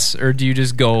guess or do you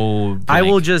just go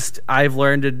blank? I've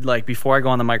learned to like before I go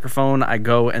on the microphone, I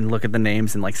go and look at the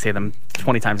names and like say them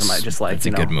 20 times. I'm just like, that's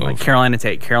a good move. Like Caroline and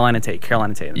Tate.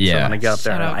 And yeah. so when I get up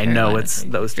there, I know it's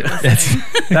those two.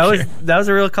 that was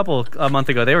a real couple a month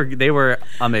ago. They were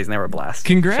amazing. They were a blast.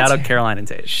 Congrats. Shout out Caroline and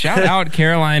Tate. Shout out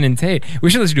Caroline and Tate. We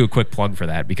should just do a quick plug for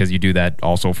that because you do that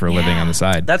also for a living on the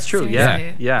side. That's true.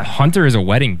 Yeah. Hunter is a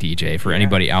wedding DJ for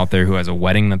anybody out there who has a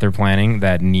wedding that they're planning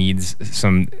that needs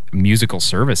some musical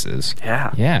services.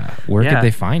 Yeah. Where could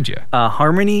they find you?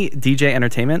 Harmony DJ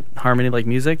Entertainment. Harmony like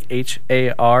music.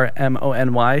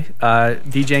 HARMONY.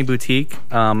 DJing boutique.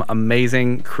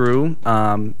 Amazing crew.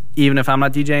 Even if I'm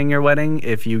not DJing your wedding,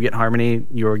 if you get Harmony,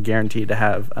 you're guaranteed to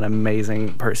have an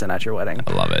amazing person at your wedding.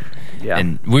 I love it. Yeah.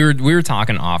 And we were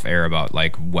talking off air about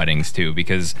like weddings too,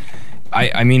 because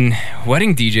I mean,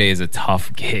 wedding DJ is a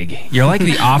tough gig. You're like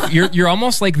the you're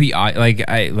almost like the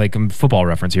like football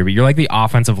reference here, but you're like the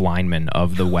offensive lineman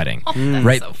of the wedding,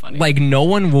 right? So funny. Like no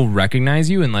one will recognize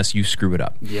you unless you screw it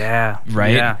up. Yeah.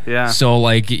 Right. Yeah. So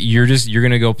like you're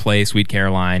gonna go play Sweet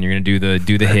Caroline. You're gonna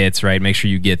do the hits, right? Make sure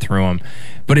you get through them,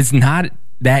 but it's not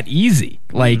that easy.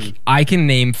 Like I can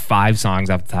name 5 songs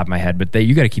off the top of my head, but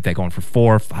you got to keep that going for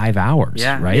 4 or 5 hours.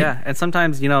 Yeah, right. Yeah, and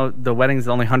sometimes the wedding's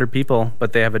only 100 people,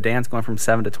 but they have a dance going from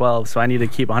 7 to 12. So I need to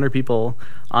keep 100 people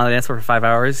on the dance floor for 5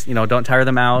 hours. Don't tire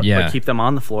them out, but keep them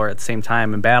on the floor at the same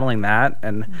time and battling that.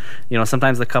 And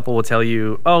sometimes the couple will tell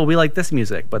you, "Oh, we like this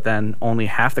music," but then only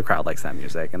half the crowd likes that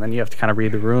music, and then you have to kind of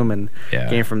read the room and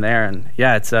game from there. And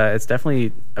it's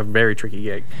definitely a very tricky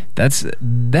gig. That's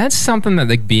something that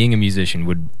like being a musician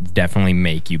would definitely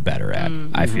make you better at.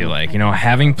 I feel like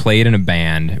having played in a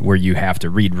band where you have to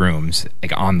read rooms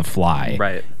like on the fly,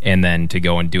 right, and then to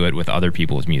go and do it with other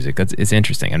people's music. It's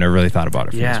interesting. I never really thought about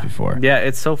it from this before. Yeah,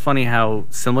 it's so funny how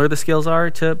similar the skills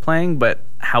are to playing, but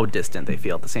how distant they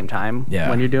feel at the same time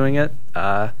when you're doing it.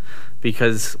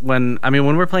 Because when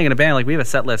we're playing in a band, like we have a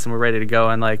set list and we're ready to go,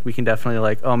 and like we can definitely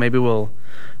like, oh, maybe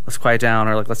let's quiet down,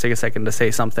 or like let's take a second to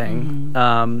say something.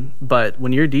 But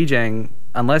when you're DJing,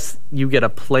 unless you get a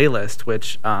playlist,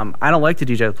 which I don't like to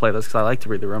DJ the playlist because I like to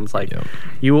read the rooms. Like,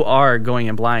 you are going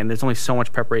in blind. There's only so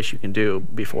much preparation you can do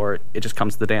before it just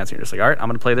comes to the dance. And you're just like, all right, I'm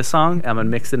going to play this song. I'm going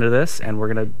to mix into this, and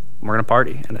we're gonna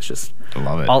party. And it's just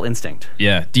all instinct.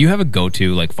 Yeah. Do you have a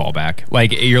go-to like fallback?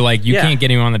 Like you're like you can't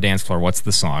get anyone on the dance floor. What's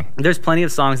the song? There's plenty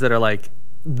of songs that are like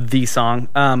the song.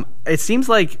 It seems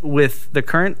like with the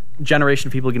current generation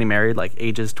of people getting married, like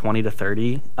ages 20 to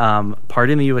 30,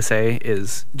 Party in the USA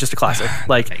is just a classic.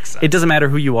 Like, it doesn't matter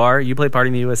who you are, you play Party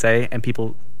in the USA and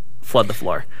people flood the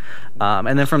floor.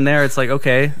 And then from there, it's like,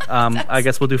 okay, I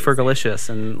guess we'll do Fergalicious,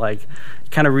 and like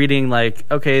kind of reading like,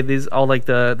 okay, these all like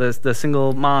the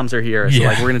single moms are here, so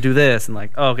like we're gonna do this, and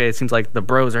like, oh, okay, it seems like the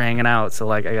bros are hanging out, so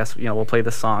like I guess we'll play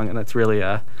this song, and it's really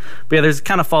but yeah, there's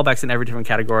kind of fallbacks in every different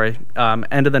category.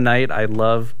 End of the night, I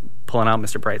love pulling out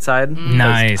Mr. Brightside.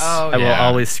 Nice. I will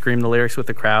always scream the lyrics with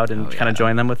the crowd and kind of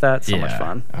join them with that. So much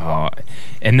fun. Oh,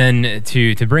 and then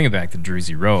to bring it back to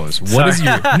Druzy Rose, what is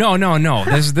your no?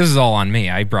 This is all on me.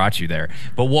 I brought you there.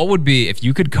 But what would be if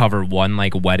you could cover one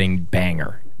like wedding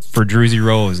banger for Druzy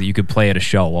Rose that you could play at a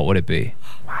show? What would it be?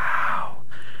 Wow.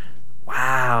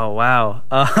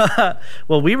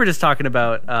 Well, we were just talking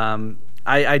about.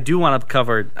 I do want to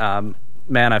cover.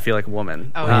 Man, I Feel Like a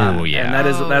Woman. Oh, yeah. And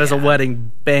that is a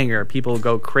wedding banger. People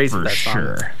go crazy with that song.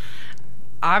 For sure.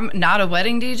 I'm not a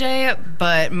wedding DJ,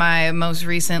 but my most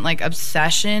recent like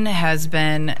obsession has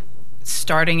been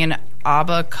starting an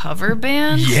ABBA cover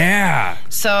band. Yeah.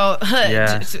 So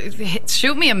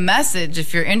shoot me a message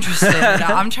if you're interested.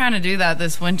 I'm trying to do that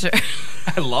this winter.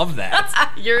 I love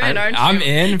that. You're in, aren't you? I'm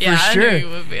in for sure. I knew you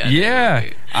would be.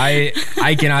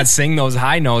 I cannot sing those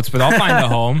high notes, but I'll find a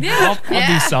home. I'll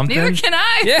do something. Neither can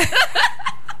I. Yeah.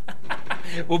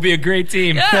 We'll be a great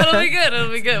team. Yeah, it'll be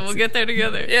good. We'll get there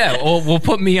together. Yeah, we'll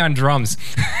put me on drums.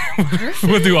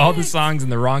 We'll do all the songs in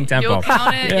the wrong tempo. You'll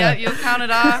count it. Yeah, you'll count it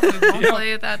off. We won't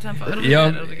play at that tempo. It'll be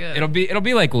good. It'll be good. It'll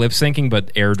be like lip syncing, but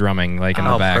air drumming, like in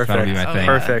the back. Perfect. That'll be my thing.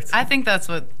 Perfect. I think that's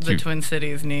what the Twin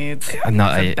Cities needs.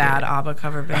 A bad ABBA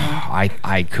cover band.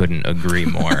 I couldn't agree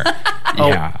more.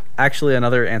 Yeah. Actually,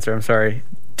 another answer. I'm sorry.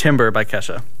 Timber by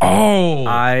Kesha. Oh,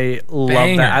 I love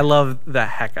banger. that. I love the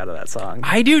heck out of that song.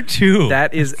 I do too.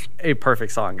 That is a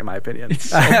perfect song in my opinion.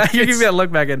 You give me a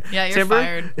look back in. Yeah, you're Timber?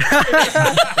 fired.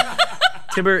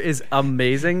 Timber is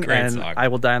amazing, Great and song. I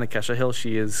will die on the Kesha Hill.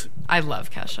 She is. I love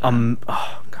Kesha.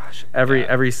 Oh gosh,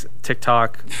 every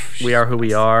TikTok, We Are Who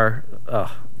We Are.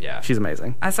 Oh Yeah. she's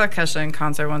amazing. I saw Kesha in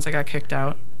concert once. I got kicked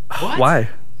out. What? Why?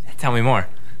 Tell me more.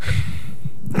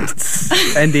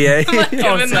 NDA.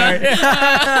 Oh, sorry.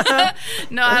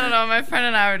 No, I don't know. My friend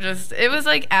and I were just. It was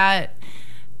like at.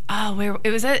 Oh, where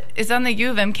it was at? It's on the U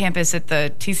of M campus at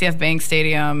the TCF Bank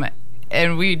Stadium,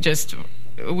 and we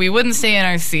wouldn't stay in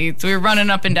our seats. We were running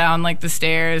up and down like the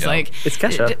stairs, like It's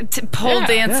Kesha. pole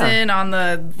dancing on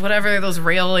the whatever those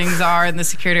railings are, and the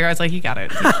security guard's like, "You gotta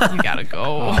go."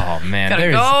 Oh man,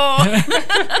 Gotta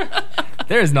go.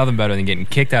 There's nothing better than getting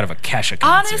kicked out of a Kesha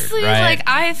concert. Honestly, right? like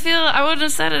I feel I wouldn't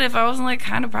have said it if I wasn't like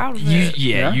kind of proud of it.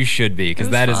 You should be, because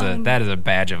It that was is fun. a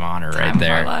badge of honor right Time of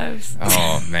there. our lives.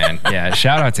 Oh man, yeah.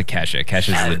 Shout out to Kesha.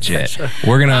 Kesha's legit.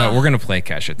 We're gonna play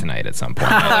Kesha tonight at some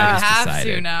point. We I just have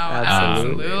decided. to now.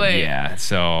 Absolutely. Yeah.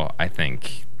 So I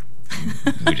think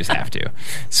we just have to.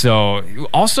 So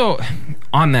also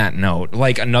on that note,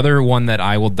 like another one that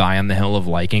I will die on the hill of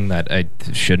liking that I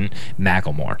shouldn't,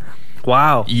 Macklemore.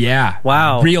 Wow. Yeah.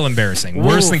 Wow. Real embarrassing.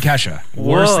 Worse than Kesha.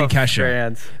 Worse than Kesha.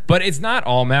 Grant. But it's not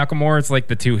all Macklemore. It's like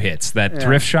the two hits. That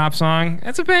Thrift Shop song,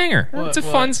 that's a banger. It's a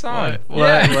fun song.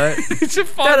 What? It's a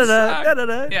fun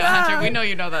song. Yeah, Hunter, we know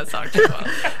you know that song too well.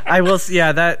 I will.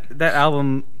 Yeah, that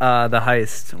album, The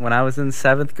Heist. When I was in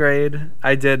 7th grade,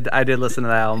 I did listen to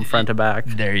that album front to back.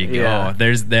 There you go. Yeah.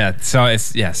 There's that. So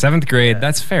it's 7th grade.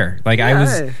 That's fair. Like I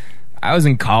was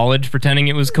in college pretending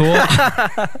it was cool.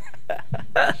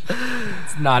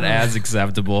 It's not as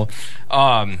acceptable.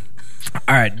 All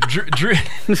right, Drew.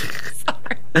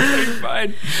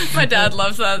 Fine. My dad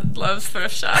loves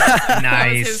Thrift Shop. Nice. That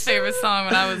was his favorite song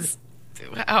when I was,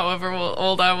 however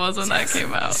old I was when that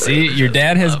came out. See, your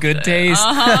dad has good taste.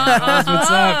 Knows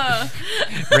what's up.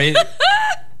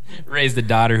 Raised a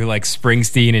daughter who likes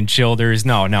Springsteen and Childers.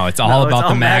 No, it's all about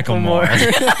the Macklemore.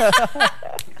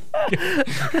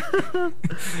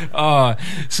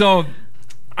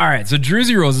 All right, so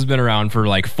Druzy Rose has been around for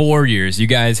like 4 years. You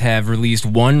guys have released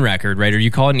one record, right? Or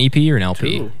you call it an EP or an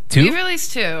LP? Two? We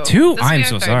released two. Two? This will I'm be our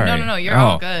so third. sorry. No, you're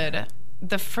all good.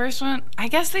 The first one, I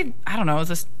guess I don't know,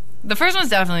 the first one's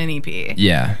definitely an EP.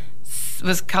 Yeah.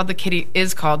 Was called the Kiddie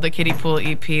Pool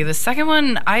EP. The second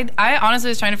one, I honestly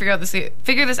was trying to figure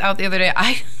this out the other day.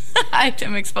 I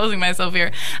am exposing myself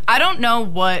here. I don't know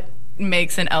what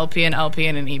makes an LP, an LP,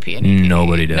 and an EP, and EP.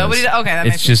 Nobody does. Nobody does. Okay, that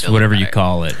makes it's me just feel whatever better. you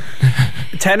call it.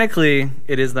 Technically,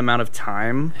 it is the amount of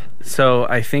time. So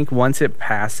I think once it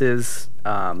passes,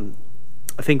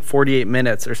 I think 48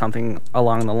 minutes or something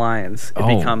along the lines,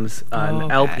 it becomes an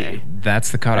Okay. LP.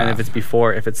 That's the cutoff. And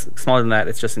if it's smaller than that,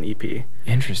 it's just an EP.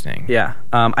 Interesting. Yeah.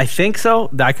 I think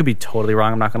so. I could be totally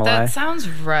wrong. I'm not going to lie. That sounds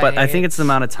right. But I think it's the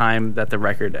amount of time that the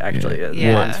record actually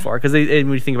runs for. Because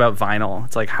when you think about vinyl,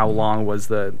 it's like how long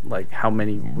was how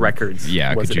many records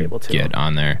was could it you able to get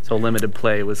on there? So limited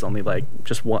play was only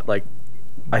just one,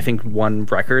 I think one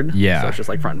record. Yeah. So it's just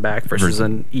like front and back versus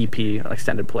an EP,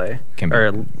 extended play.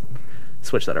 Or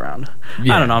switch that around.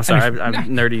 Yeah. I don't know. I'm sorry. I'm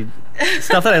nerdy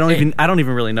stuff that I don't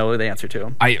even really know the answer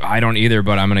to. I don't either,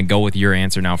 but I'm gonna go with your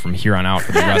answer now from here on out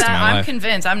for the rest of my I'm life.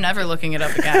 convinced. I'm never looking it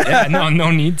up again. Yeah,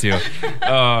 no need to.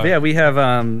 But yeah, we have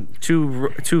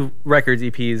two records,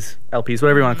 EPs, LPs,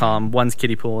 whatever you want to call them. One's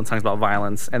Kiddie Pool and songs about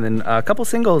violence, and then a couple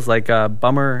singles like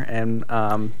Bummer and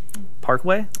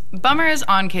Parkway. Bummer is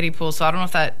on Kiddie Pool, so I don't know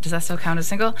if does that still count as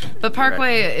single. But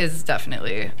Parkway is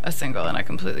definitely a single, and I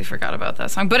completely forgot about that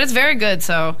song. But it's very good,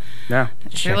 so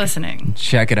if you're listening,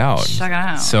 check it out. Check it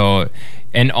out. So,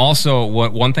 and also,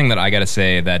 one thing that I gotta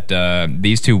say that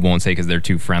these two won't say because they're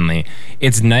too friendly.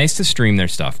 It's nice to stream their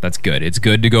stuff. That's good. It's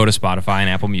good to go to Spotify and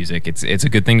Apple Music. It's a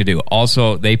good thing to do.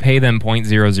 Also, they pay them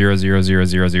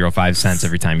 0.0000005 cents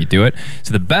every time you do it.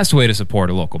 So the best way to support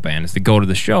a local band is to go to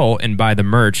the show and buy the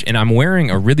merch. And I'm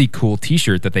wearing a really cool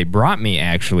T-shirt that they brought me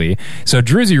actually. So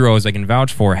Druzy Rose, I can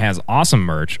vouch for, has awesome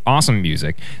merch, awesome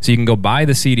music. So you can go buy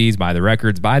the CDs, buy the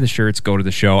records, buy the shirts, go to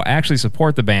the show, actually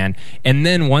support the band, and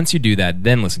then once you do that,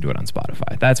 then listen to it on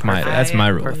Spotify. That's my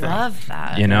rule. I love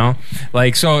that. You know,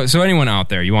 so anyone out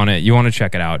there, you want to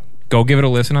check it out, go give it a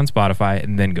listen on Spotify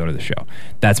and then go to the show.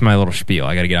 That's my little spiel.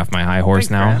 I got to get off my high horse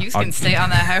now. You can stay on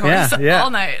that high horse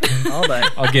all night. All night.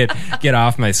 I'll get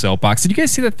off my soapbox. Did you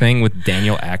guys see the thing with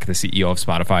Daniel Ek, the CEO of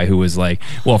Spotify, who was like,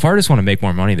 well, if artists want to make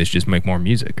more money, they should just make more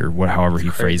music, or however he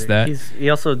phrased that. He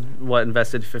also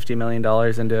invested $50 million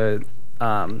into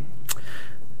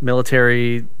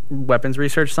military weapons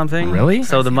research something. Really?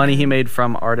 So the money he made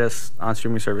from artists on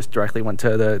streaming service directly went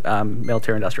to the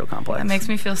military industrial complex. That makes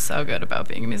me feel so good about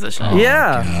being a musician. Oh,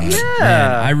 yeah.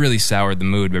 Man, I really soured the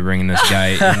mood by bringing this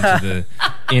guy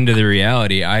into the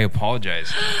reality. I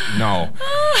apologize. No.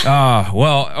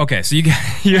 Well, okay. So you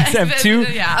guys have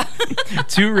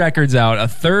two records out, a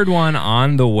third one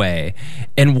on the way.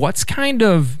 And what's kind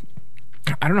of,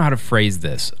 I don't know how to phrase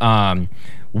this.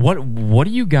 What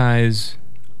do you guys,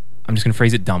 I'm just going to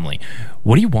phrase it dumbly.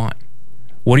 What do you want?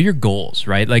 What are your goals,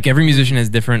 right? Like every musician has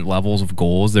different levels of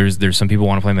goals. There's some people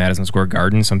want to play Madison Square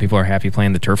Garden. Some people are happy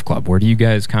playing the Turf Club. Where do you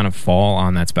guys kind of fall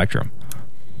on that spectrum?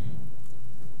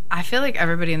 I feel like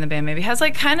everybody in the band maybe has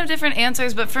like kind of different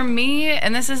answers, but for me,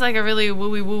 and this is like a really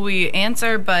wooey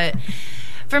answer, but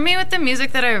for me with the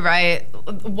music that I write,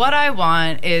 what I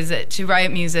want is to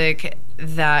write music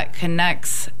that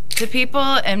connects to people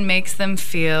and makes them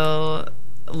feel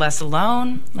less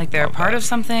alone, like they're a part of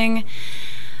something.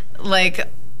 Like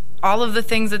all of the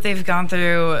things that they've gone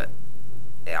through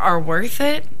are worth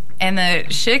it, and the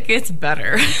shit gets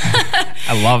better.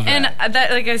 I love that. And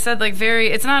that, like I said, like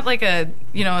it's not like a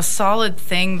solid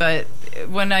thing, but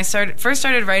when I first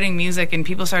started writing music and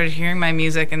people started hearing my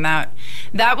music, and that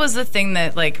was the thing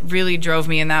that like really drove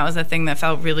me, and that was the thing that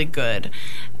felt really good.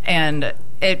 And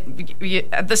a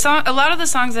lot of the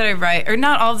songs that I write, or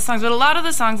not all the songs, but a lot of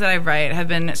the songs that I write have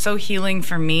been so healing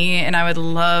for me, and I would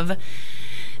love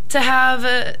to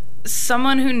have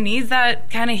someone who needs that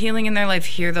kind of healing in their life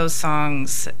hear those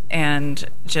songs and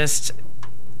just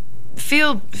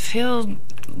feel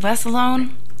less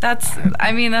alone. I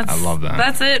love that.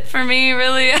 That's it for me,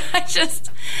 really.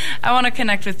 I want to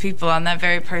connect with people on that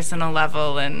very personal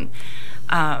level, and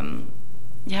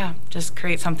just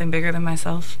create something bigger than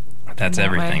myself. That's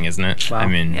everything, isn't it? Wow. I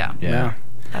mean, yeah.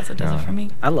 That's what does it for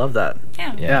me. I love that.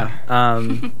 Yeah.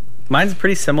 Mine's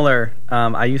pretty similar.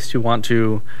 I used to want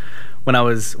to, when I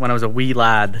was a wee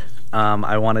lad,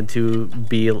 I wanted to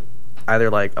be either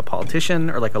like a politician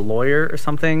or like a lawyer or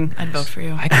something. I'd vote for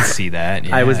you. I can see that.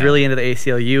 Yeah. I was really into the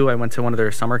ACLU. I went to one of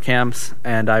their summer camps,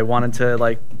 and I wanted to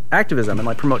like activism and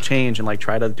like promote change and like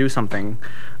try to do something,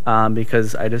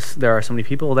 because there are so many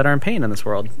people that are in pain in this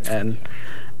world.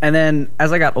 And then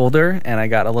as I got older and I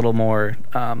got a little more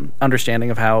understanding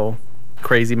of how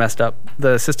crazy messed up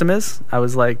the system is, I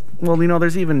was like, well,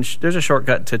 there's a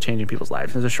shortcut to changing people's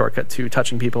lives. There's a shortcut to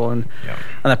touching people on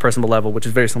that personal level, which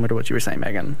is very similar to what you were saying,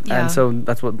 Megan. Yeah. And so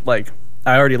that's what, like,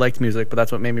 I already liked music, but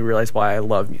that's what made me realize why I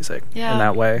love music in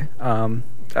that way.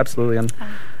 Absolutely. And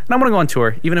And I want to go on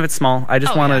tour, even if it's small. I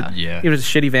just want to, Yeah. even if it's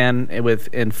a shitty van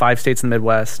in 5 states in the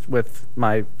Midwest with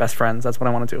my best friends. That's what I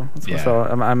want to do. Yeah. So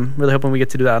I'm really hoping we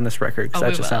get to do that on this record, because Oh,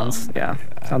 that we just will.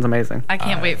 sounds amazing. I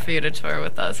can't wait for you to tour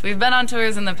with us. We've been on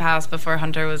tours in the past before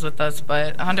Hunter was with us,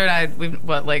 but Hunter and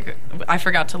I, I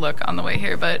forgot to look on the way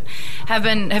here, but have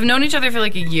known each other for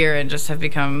like a year and just have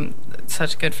become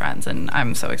such good friends. And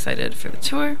I'm so excited for the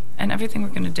tour and everything we're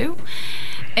gonna do.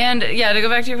 And yeah, to go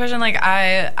back to your question, like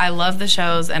I love the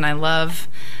shows and I love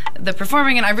the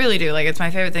performing, and I really do. Like, it's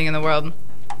my favorite thing in the world.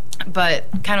 But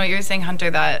kind of what you were saying, Hunter,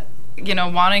 that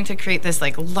wanting to create this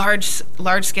like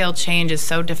large scale change is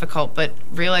so difficult, but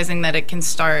realizing that it can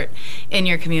start in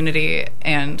your community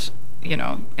and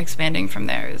expanding from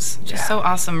there is just so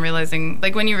awesome. Realizing,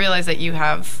 like, when you realize that you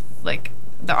have like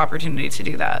the opportunity to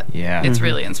do that, it's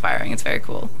really inspiring. It's very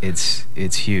cool. It's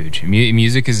huge.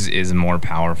 Music is more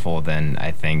powerful than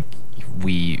I think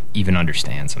we even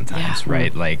understand sometimes,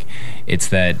 right? Like, it's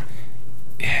that.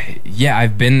 Yeah,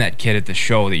 I've been that kid at the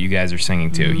show that you guys are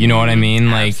singing to. You know what I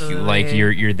mean? Like, Absolutely. like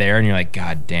you're there and you're like,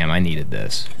 God damn, I needed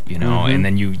this. And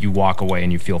then you walk away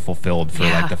and you feel fulfilled for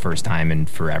like the first time in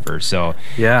forever. So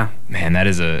man, that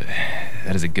is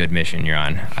a good mission you're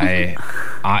on. I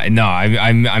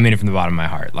mean it from the bottom of my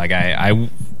heart. Like I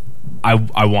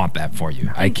want that for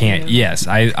you. I can't. Yes,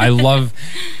 I love.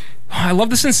 I love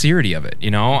the sincerity of it,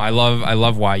 I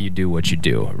love why you do what you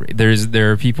do.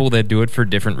 There are people that do it for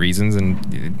different reasons,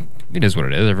 and it is what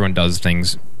it is. Everyone does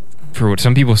things for what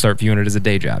some people start viewing it as a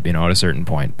day job, at a certain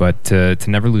point. But to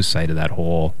never lose sight of that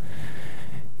whole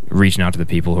reaching out to the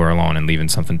people who are alone and leaving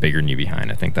something bigger than you behind.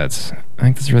 I think that's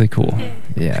really cool.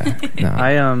 Yeah. No.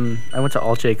 I went to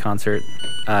Alt J concert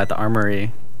at the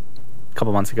Armory a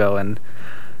couple months ago, and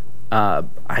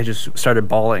I just started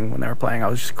bawling when they were playing. I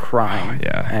was just crying. Oh,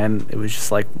 yeah. And it was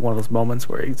just like one of those moments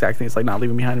where it's like not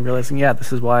leaving behind and realizing,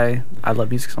 this is why I love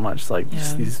music so much. It's like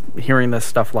just hearing this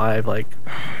stuff live, like,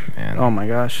 man, oh my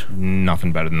gosh.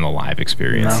 Nothing better than the live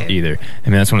experience either. I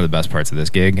mean, that's one of the best parts of this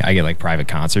gig. I get like private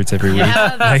concerts every week.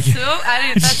 Yeah,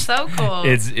 that's so cool.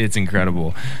 It's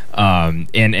incredible. And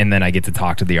then I get to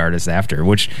talk to the artists after,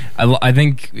 which I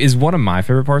think is one of my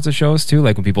favorite parts of shows too.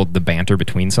 Like when the banter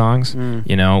between songs,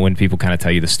 when people kind of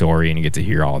tell you the story and you get to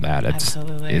hear all that.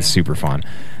 It's super fun.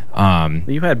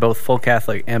 You had both Full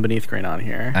Catholic and Beneath Green on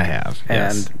here. I have,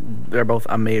 and they're both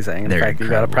amazing. In fact, you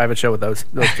got a private show with those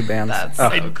two bands. That's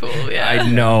so cool. Yeah, I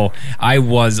know. I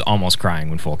was almost crying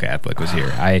when Full Catholic was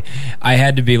here. I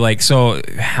had to be like, so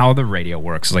how the radio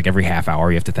works is like every half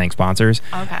hour you have to thank sponsors.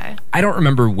 Okay. I don't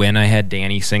remember when I had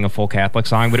Danny sing a Full Catholic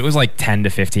song, but it was like 10 to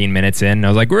 15 minutes in. And I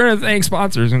was like, we're gonna thank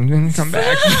sponsors and then come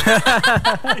back.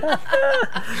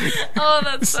 Oh,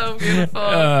 that's so beautiful.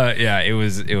 Yeah, it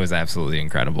was absolutely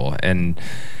incredible. And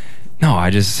no, I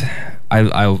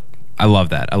love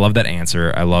that. I love that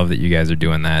answer. I love that you guys are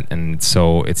doing that, and it's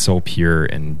so pure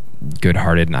and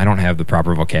good-hearted. And I don't have the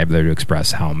proper vocabulary to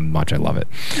express how much I love it.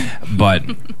 But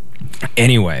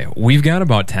anyway, we've got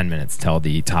about 10 minutes till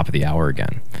the top of the hour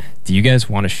again. Do you guys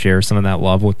want to share some of that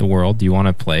love with the world? Do you want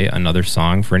to play another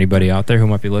song for anybody out there who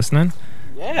might be listening?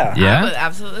 Yeah. I would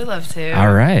absolutely love to.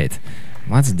 All right,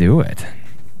 let's do it.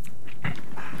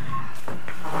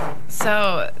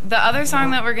 So the other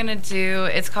song that we're gonna do,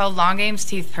 it's called Long Game's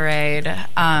Teeth Parade,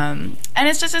 and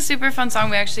it's just a super fun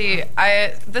song. This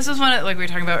was one, like we were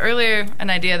talking about earlier, an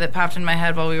idea that popped in my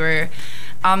head while we were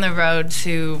on the road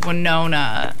to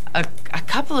Winona a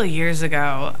couple of years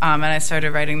ago, and I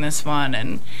started writing this one,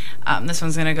 and this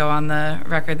one's gonna go on the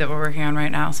record that we're working on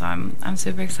right now. So I'm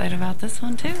super excited about this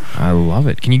one too. I love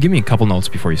it. Can you give me a couple notes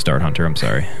before you start, Hunter? I'm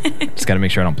sorry. Just got to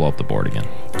make sure I don't blow up the board again.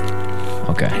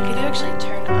 Okay. Could you actually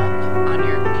turn up on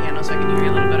your piano so I can hear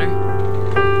you a little better?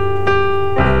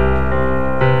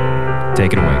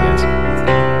 Take it away, guys.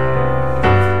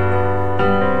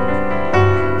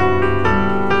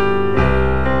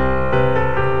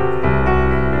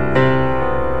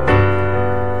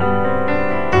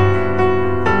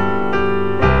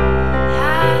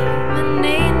 I'm an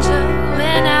angel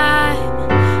when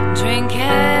I'm drinking,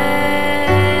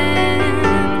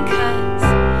 'cause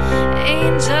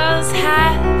angels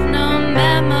have no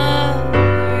memory.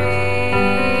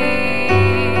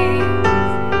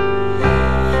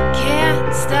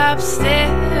 Can't stop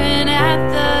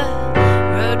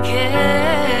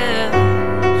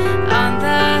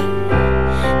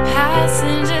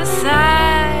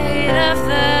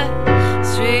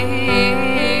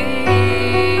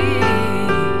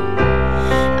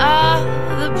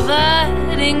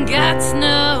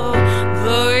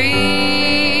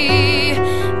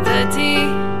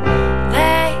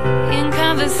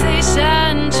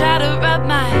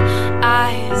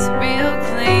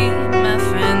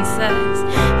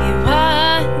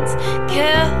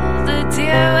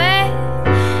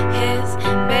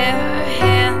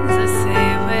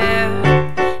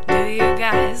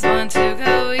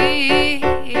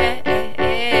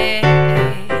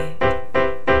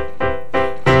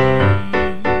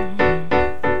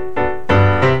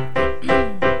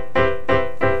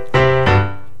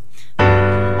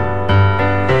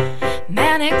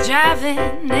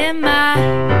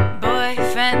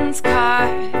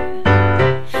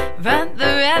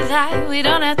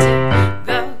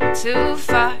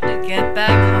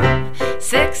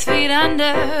under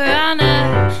on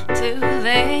a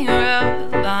two-lane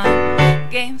road on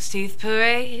Games Teeth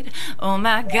Parade. Oh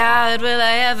my God, will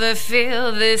I ever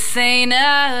feel this sane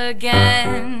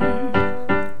again?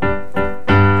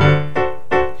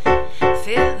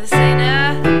 Feel the same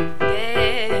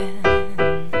again.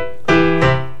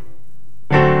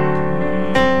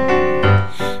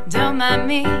 Don't mind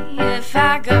me if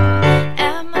I go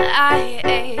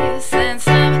MIA, send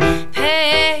some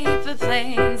paper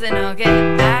planes, and I'll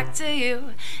get back to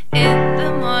you in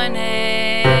the morning.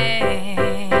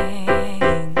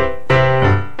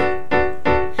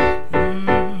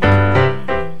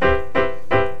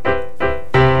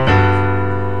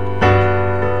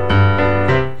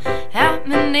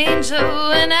 I'm an angel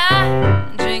when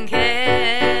I'm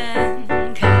drinking,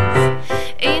 'cause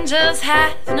angels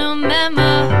have no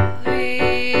memories.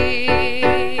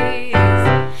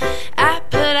 I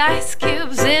put ice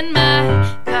cubes in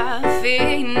my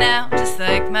coffee now, just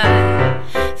like my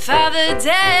father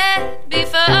did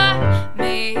before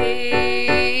me.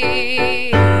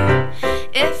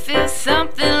 It feels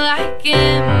something like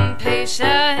impatience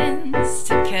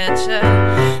to catch a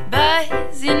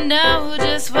buzz. You know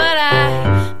just what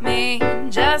I mean,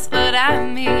 just what I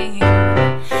mean.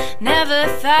 Never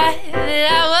thought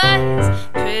that I was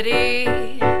pretty,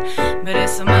 but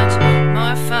it's so much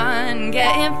more fun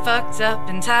getting fucked up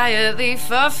entirely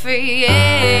for free.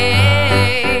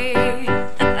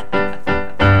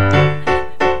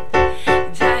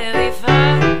 Entirely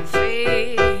for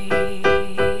free.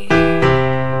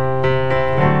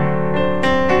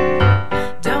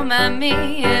 Don't mind me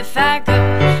if I go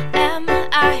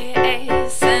MIA,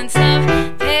 send some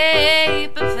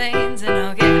paper planes, and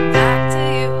I'll get back to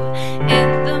you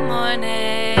in the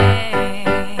morning.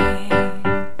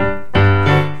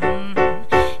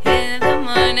 In the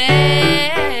morning,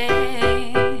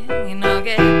 and I'll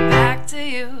get back to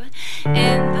you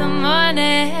in the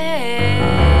morning.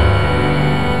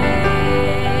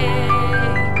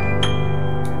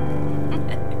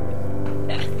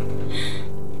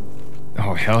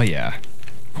 Oh, hell yeah.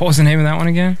 What was the name of that one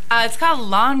again? It's called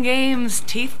Long Games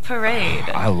Teeth Parade.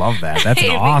 I love that. That's an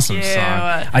Thank awesome you.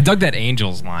 song. I dug that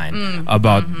Angels line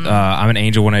about I'm an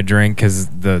angel when I drink because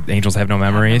the angels have no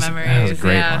memories. Memories. That was a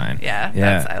great yeah. line.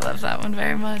 Yeah, I love that one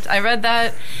very much. I read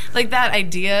that, like that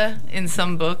idea in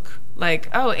some book, like,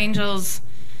 oh, angels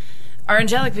are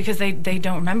angelic because they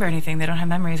don't remember anything. They don't have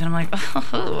memories. And I'm like,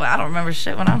 oh, I don't remember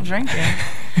shit when I'm drinking.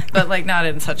 But like not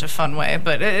in such a fun way,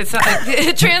 but it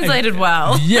translated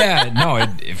well. Yeah, no,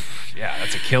 yeah,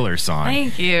 that's a killer song.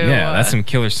 Thank you. Yeah, that's some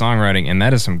killer songwriting, and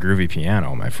that is some groovy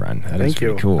piano, my friend. That is Thank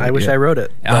pretty you. cool. I wish Yeah. I wrote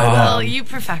it. But, Well, you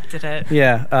perfected it.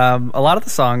 yeah, a lot of the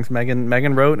songs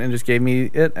Megan wrote and just gave me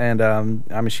it, and I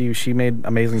mean she made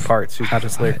amazing parts. She's not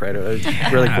just a lyric writer; it was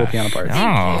really cool piano parts.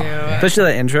 Oh, Especially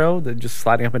that intro, the just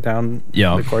sliding up and down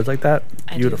the chords like that.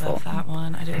 I Beautiful. do love that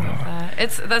one. I do love that.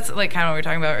 That's like kind of what we were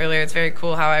talking about earlier. It's very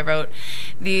cool how I wrote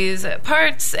these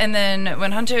parts, and then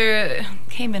when Hunter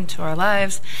came into our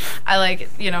lives, I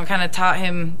kind of taught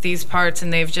him these parts,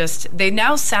 and they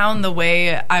now sound the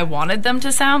way I wanted them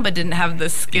to sound, but didn't have the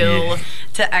skill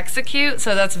to execute.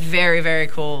 So that's very, very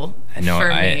cool for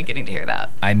me getting to hear that.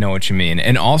 I know what you mean.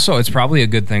 And also, it's probably a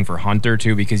good thing for Hunter,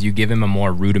 too, because you give him a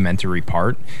more rudimentary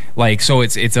part. Like, so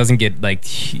it doesn't get, like...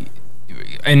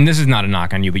 And this is not a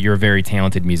knock on you, but you're a very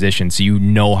talented musician, so you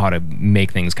know how to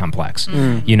make things complex,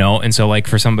 you know? And so, like,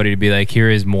 for somebody to be like, here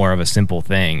is more of a simple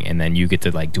thing, and then you get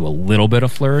to, like, do a little bit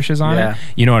of flourishes on it.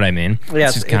 You know what I mean? Yeah,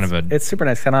 it's just kind of a... It's super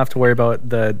nice. Kind of have to worry about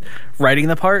the writing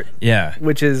the part. Yeah.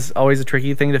 Which is always a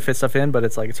tricky thing to fit stuff in, but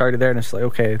it's like, it's already there, and it's like,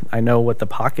 okay, I know what the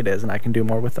pocket is, and I can do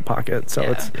more with the pocket. So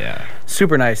it's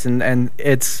super nice. And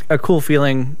it's a cool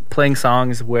feeling playing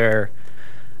songs where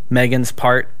Megan's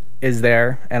part is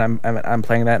there, and I'm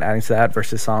playing that, adding to that,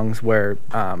 versus songs where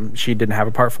she didn't have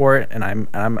a part for it, and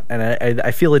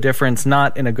I feel a difference,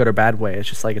 not in a good or bad way. It's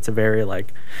just like it's a very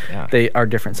they are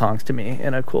different songs to me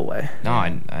in a cool way. No, I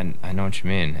know what you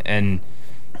mean. And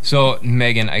so,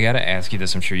 Megan, I gotta ask you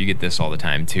this. I'm sure you get this all the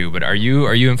time too. But are you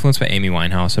influenced by Amy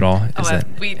Winehouse at all?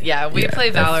 We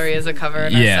play Valerie as a cover,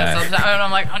 and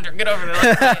I'm like, Hunter, get over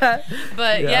there.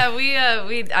 But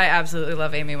I absolutely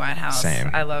love Amy Winehouse. Same.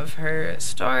 I love her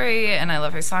story, and I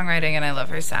love her songwriting, and I love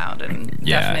her sound, and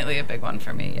definitely a big one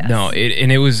for me. Yes. No,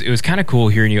 it was kind of cool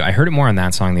hearing you. I heard it more on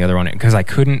that song, the other one, because I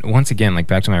couldn't. Once again, like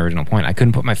back to my original point, I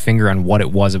couldn't put my finger on what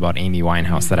it was about Amy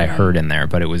Winehouse that I heard in there,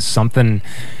 but it was something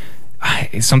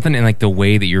in like the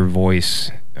way that your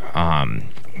voice,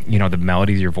 the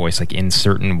melodies of your voice, like in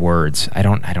certain words. I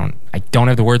don't I don't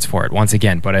have the words for it once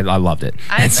again, but I loved it.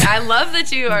 I love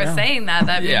that you are saying that.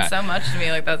 That means so much to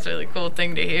me. Like, that's a really cool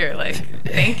thing to hear. Like,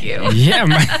 thank you. Yeah,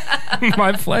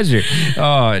 my pleasure.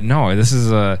 Oh no, this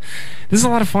is a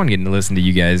lot of fun getting to listen to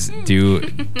you guys do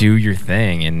your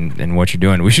thing and what you're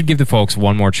doing. We should give the folks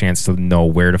one more chance to know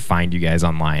where to find you guys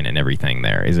online and everything.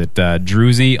 There is it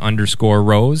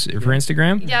Druzy_Rose for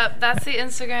Instagram. Yep, that's the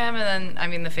Instagram, and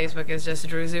then the Facebook is just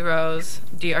Druzy Rose,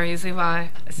 Druzy.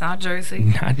 It's not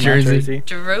Jersey. Not Jersey.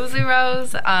 Druzy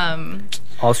Rose.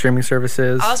 All streaming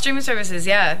services.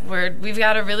 Yeah. We've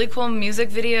got a really cool music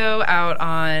video out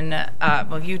on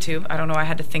YouTube. I don't know. I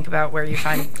had to think about where you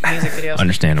find music videos.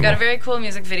 Understandable. We've got a very cool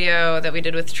music video that we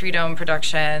did with Tree Dome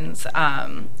Productions.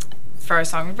 For our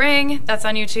song Ring, that's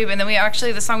on YouTube. And then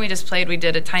the song we just played, we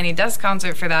did a Tiny Desk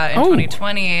concert for that in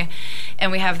 2020,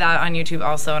 and we have that on YouTube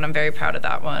also, and I'm very proud of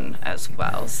that one as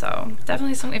well. So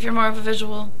definitely something, if you're more of a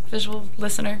visual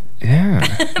listener. Yeah.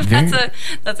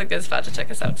 that's a good spot to check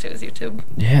us out too, is YouTube.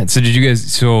 Yeah.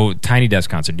 So Tiny Desk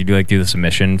concert, did you do the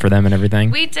submission for them and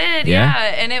everything? We did,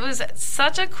 yeah. And it was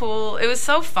it was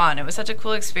so fun. It was such a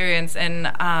cool experience. And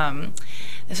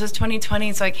this was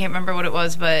 2020, so I can't remember what it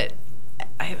was, but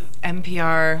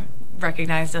NPR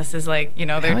recognized us as their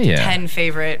 10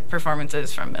 favorite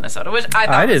performances from Minnesota, which I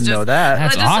thought I didn't know that.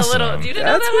 That's just awesome. You didn't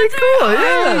That's know that? pretty cool.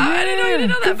 I didn't know you didn't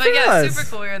know that. Good But for yeah, us. super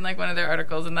cool. We were in one of their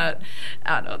articles, and that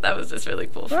was just really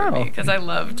cool for me, because I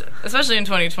loved, especially in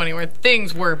 2020 where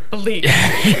things were bleak.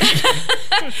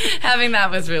 Having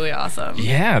that was really awesome.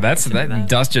 Yeah, that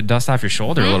dust off your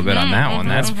shoulder a little bit on that one.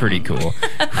 That's pretty cool.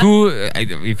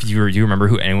 If you remember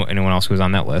who anyone else who was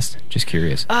on that list? Just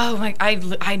curious. Oh my, I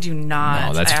do not.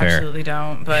 No, that's I fair. Absolutely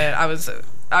don't. But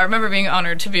I remember being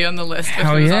honored to be on the list if it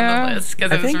was on the list,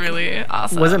 because it was really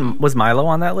awesome. Was Milo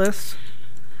on that list?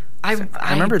 I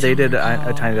remember they did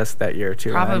a Tiny Desk that year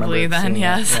too. Probably then,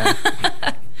 yes. Yeah.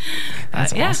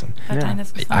 That's awesome. Tiny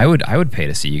Desk was fun. I would pay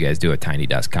to see you guys do a Tiny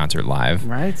Desk concert live.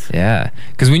 Right. Yeah,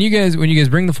 because when you guys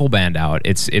bring the full band out,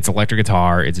 it's electric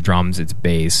guitar, it's drums, it's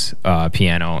bass,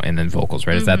 piano, and then vocals.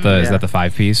 Right? Is that the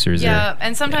 5-piece or is there?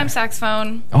 And sometimes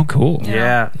saxophone. Oh, cool.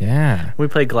 Yeah. We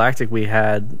played Galactic. We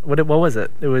had what was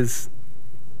it? It was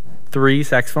 3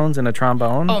 saxophones and a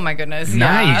trombone. Oh my goodness!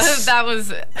 Nice. Yeah, that was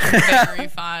very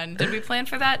fun. Did we plan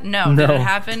for that? No. Did it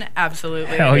happen?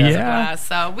 Absolutely. Hell it was yeah! a blast.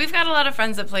 So we've got a lot of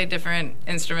friends that play different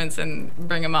instruments and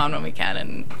bring them on when we can,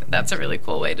 and that's a really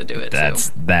cool way to do it. That's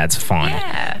fun.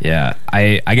 Yeah.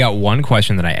 I got one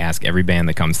question that I ask every band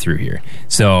that comes through here.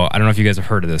 So I don't know if you guys have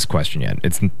heard of this question yet.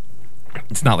 It's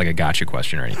not like a gotcha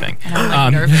question or anything.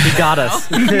 He got us.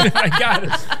 I got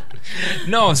us.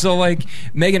 No, so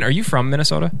Megan, are you from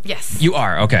Minnesota? Yes. You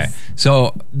are? Okay.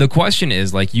 So the question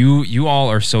is you all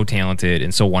are so talented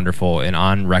and so wonderful and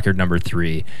on record number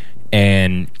 3,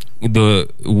 and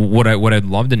what I'd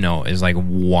love to know is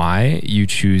why you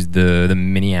choose the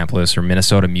Minneapolis or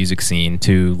Minnesota music scene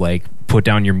to put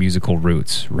down your musical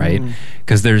roots, right?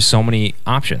 Because there's so many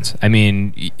options. I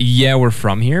mean, yeah, we're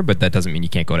from here, but that doesn't mean you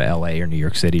can't go to LA or New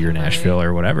York City or Nashville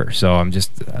or whatever. So I'm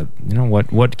just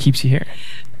what keeps you here?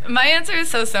 My answer is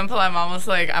so simple. I'm almost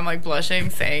I'm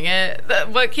blushing saying it.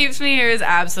 What keeps me here is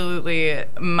absolutely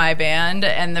my band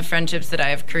and the friendships that I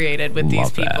have created with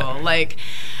these people.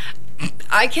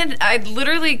 I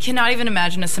literally cannot even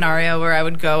imagine a scenario where I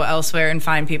would go elsewhere and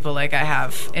find people like I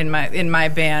have in my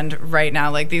band right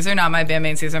now. These are not my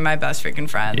bandmates; these are my best freaking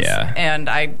friends. Yeah. And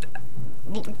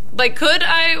could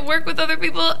I work with other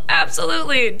people?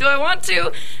 Absolutely. Do I want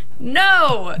to?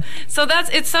 No. So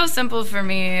it's so simple for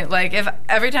me. If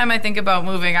every time I think about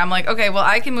moving, I'm okay, well,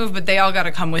 I can move, but they all got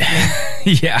to come with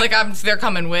me. Yeah. They're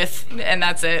coming with, and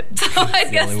that's it. So I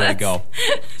guess the only way to go.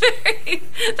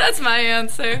 That's my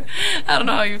answer. I don't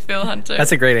know how you feel, Hunter.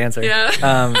 That's a great answer. Yeah.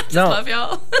 Just love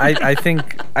y'all. I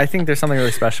think there's something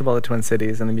really special about the Twin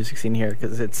Cities and the music scene here,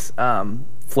 because it's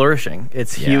flourishing.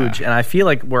 It's huge, and I feel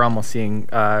like we're almost seeing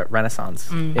renaissance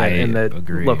in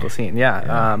the local scene.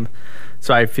 Yeah.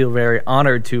 So I feel very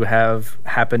honored to have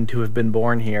happened to have been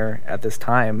born here at this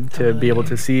time, to be able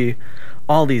to see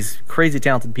all these crazy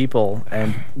talented people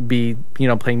and be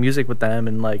playing music with them,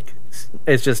 and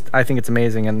it's just, I think it's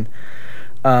amazing. And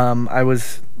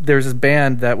there's this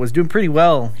band that was doing pretty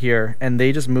well here, and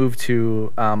they just moved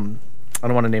to I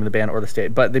don't want to name the band or the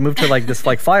state, but they moved to this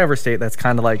flyover state that's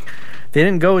kind of they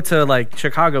didn't go to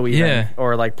Chicago even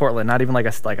or Portland, not even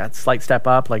a slight step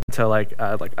up to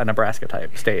a Nebraska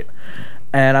type state.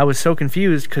 And I was so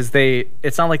confused because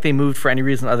it's not like they moved for any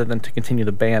reason other than to continue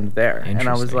the band there. And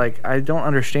I was I don't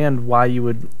understand why you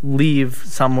would leave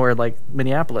somewhere like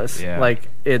Minneapolis. Yeah.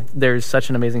 There's such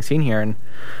an amazing scene here, and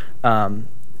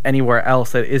anywhere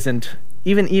else that isn't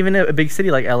even a big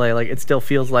city like LA, like it still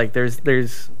feels like there's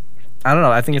I don't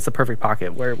know. I think it's the perfect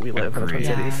pocket where we live in the Twin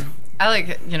Cities. I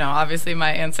like, obviously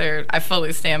my answer, I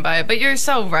fully stand by it, but you're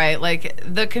so right. Like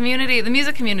the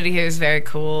music community here is very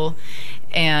cool.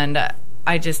 And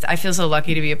I feel so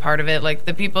lucky to be a part of it. Like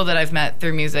the people that I've met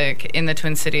through music in the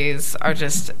Twin Cities are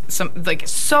just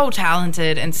so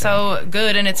talented and so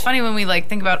good. And it's funny when we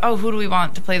think about, who do we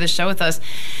want to play the show with us?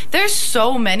 There's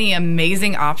so many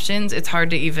amazing options. It's hard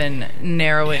to even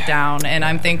narrow it down. And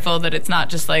I'm thankful that it's not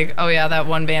just that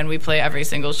one band we play every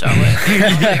single show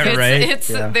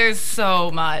with. There's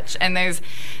so much, and there's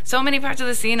so many parts of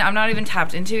the scene I'm not even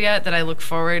tapped into yet that I look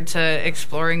forward to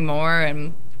exploring more.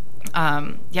 And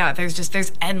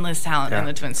there's endless talent in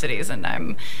the Twin Cities, and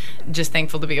I'm just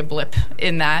thankful to be a blip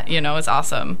in that. It's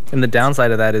awesome. And the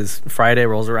downside of that is Friday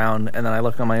rolls around, and then I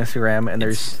look on my Instagram, and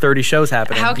there's 30 shows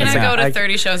happening. How can I go to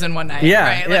 30 shows in one night?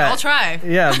 Yeah, right? I'll try.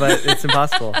 Yeah, but it's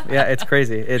impossible. Yeah, it's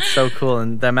crazy. It's so cool,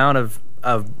 and the amount of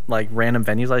random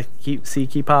venues I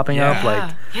keep popping up.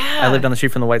 I live down the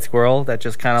street from the White Squirrel. That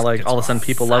just kind of all of a sudden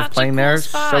people love playing there.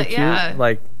 So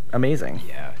cute, amazing.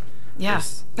 Yeah.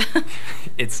 Yes.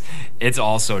 It's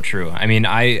also true. I mean,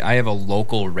 I have a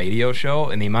local radio show,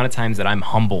 and the amount of times that I'm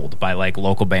humbled by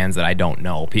local bands that I don't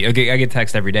know. I get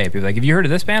text every day. People are like, "Have you heard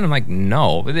of this band?" I'm like,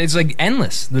 "No." It's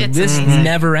endless. This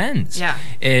never ends. Yeah.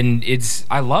 And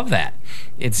I love that.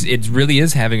 It really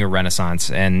is having a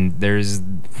renaissance, and there's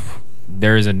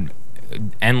an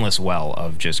endless well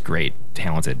of just great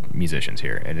talented musicians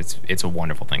here, and it's a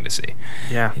wonderful thing to see.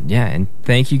 Yeah. And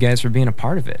thank you guys for being a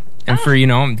part of it. And for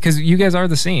because you guys are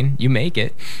the scene, you make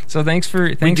it. So thanks for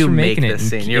making it. The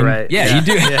scene. You're right. Yeah, you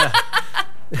do. Yeah.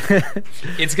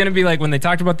 It's gonna be like when they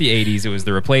talked about the '80s. It was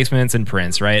the Replacements and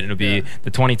Prince, right? It'll be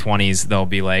the 2020s. They'll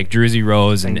be like Druzy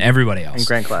Rose and everybody else. And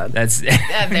Grant Clad. That's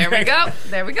there we go.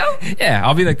 There we go. Yeah,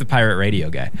 I'll be like the pirate radio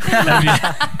guy.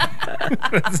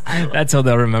 That's how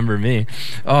they'll remember me.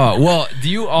 Oh well, do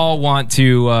you all want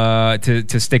to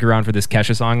stick around for this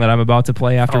Kesha song that I'm about to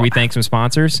play after we thank some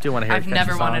sponsors? Do you want to hear? I've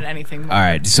never wanted anything more. All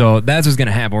right, so that's what's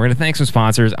gonna happen. We're gonna thank some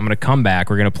sponsors. I'm gonna come back.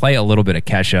 We're gonna play a little bit of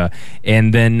Kesha,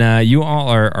 and then you all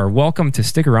are welcome to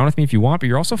stick around with me if you want, but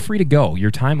you're also free to go. Your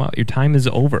time is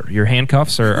over. Your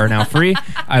handcuffs are now free.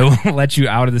 I will let you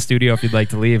out of the studio if you'd like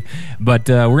to leave. But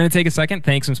we're going to take a second,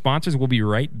 thank some sponsors. We'll be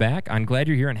right back on Glad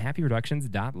You're Here on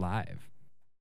HappyProductions.live.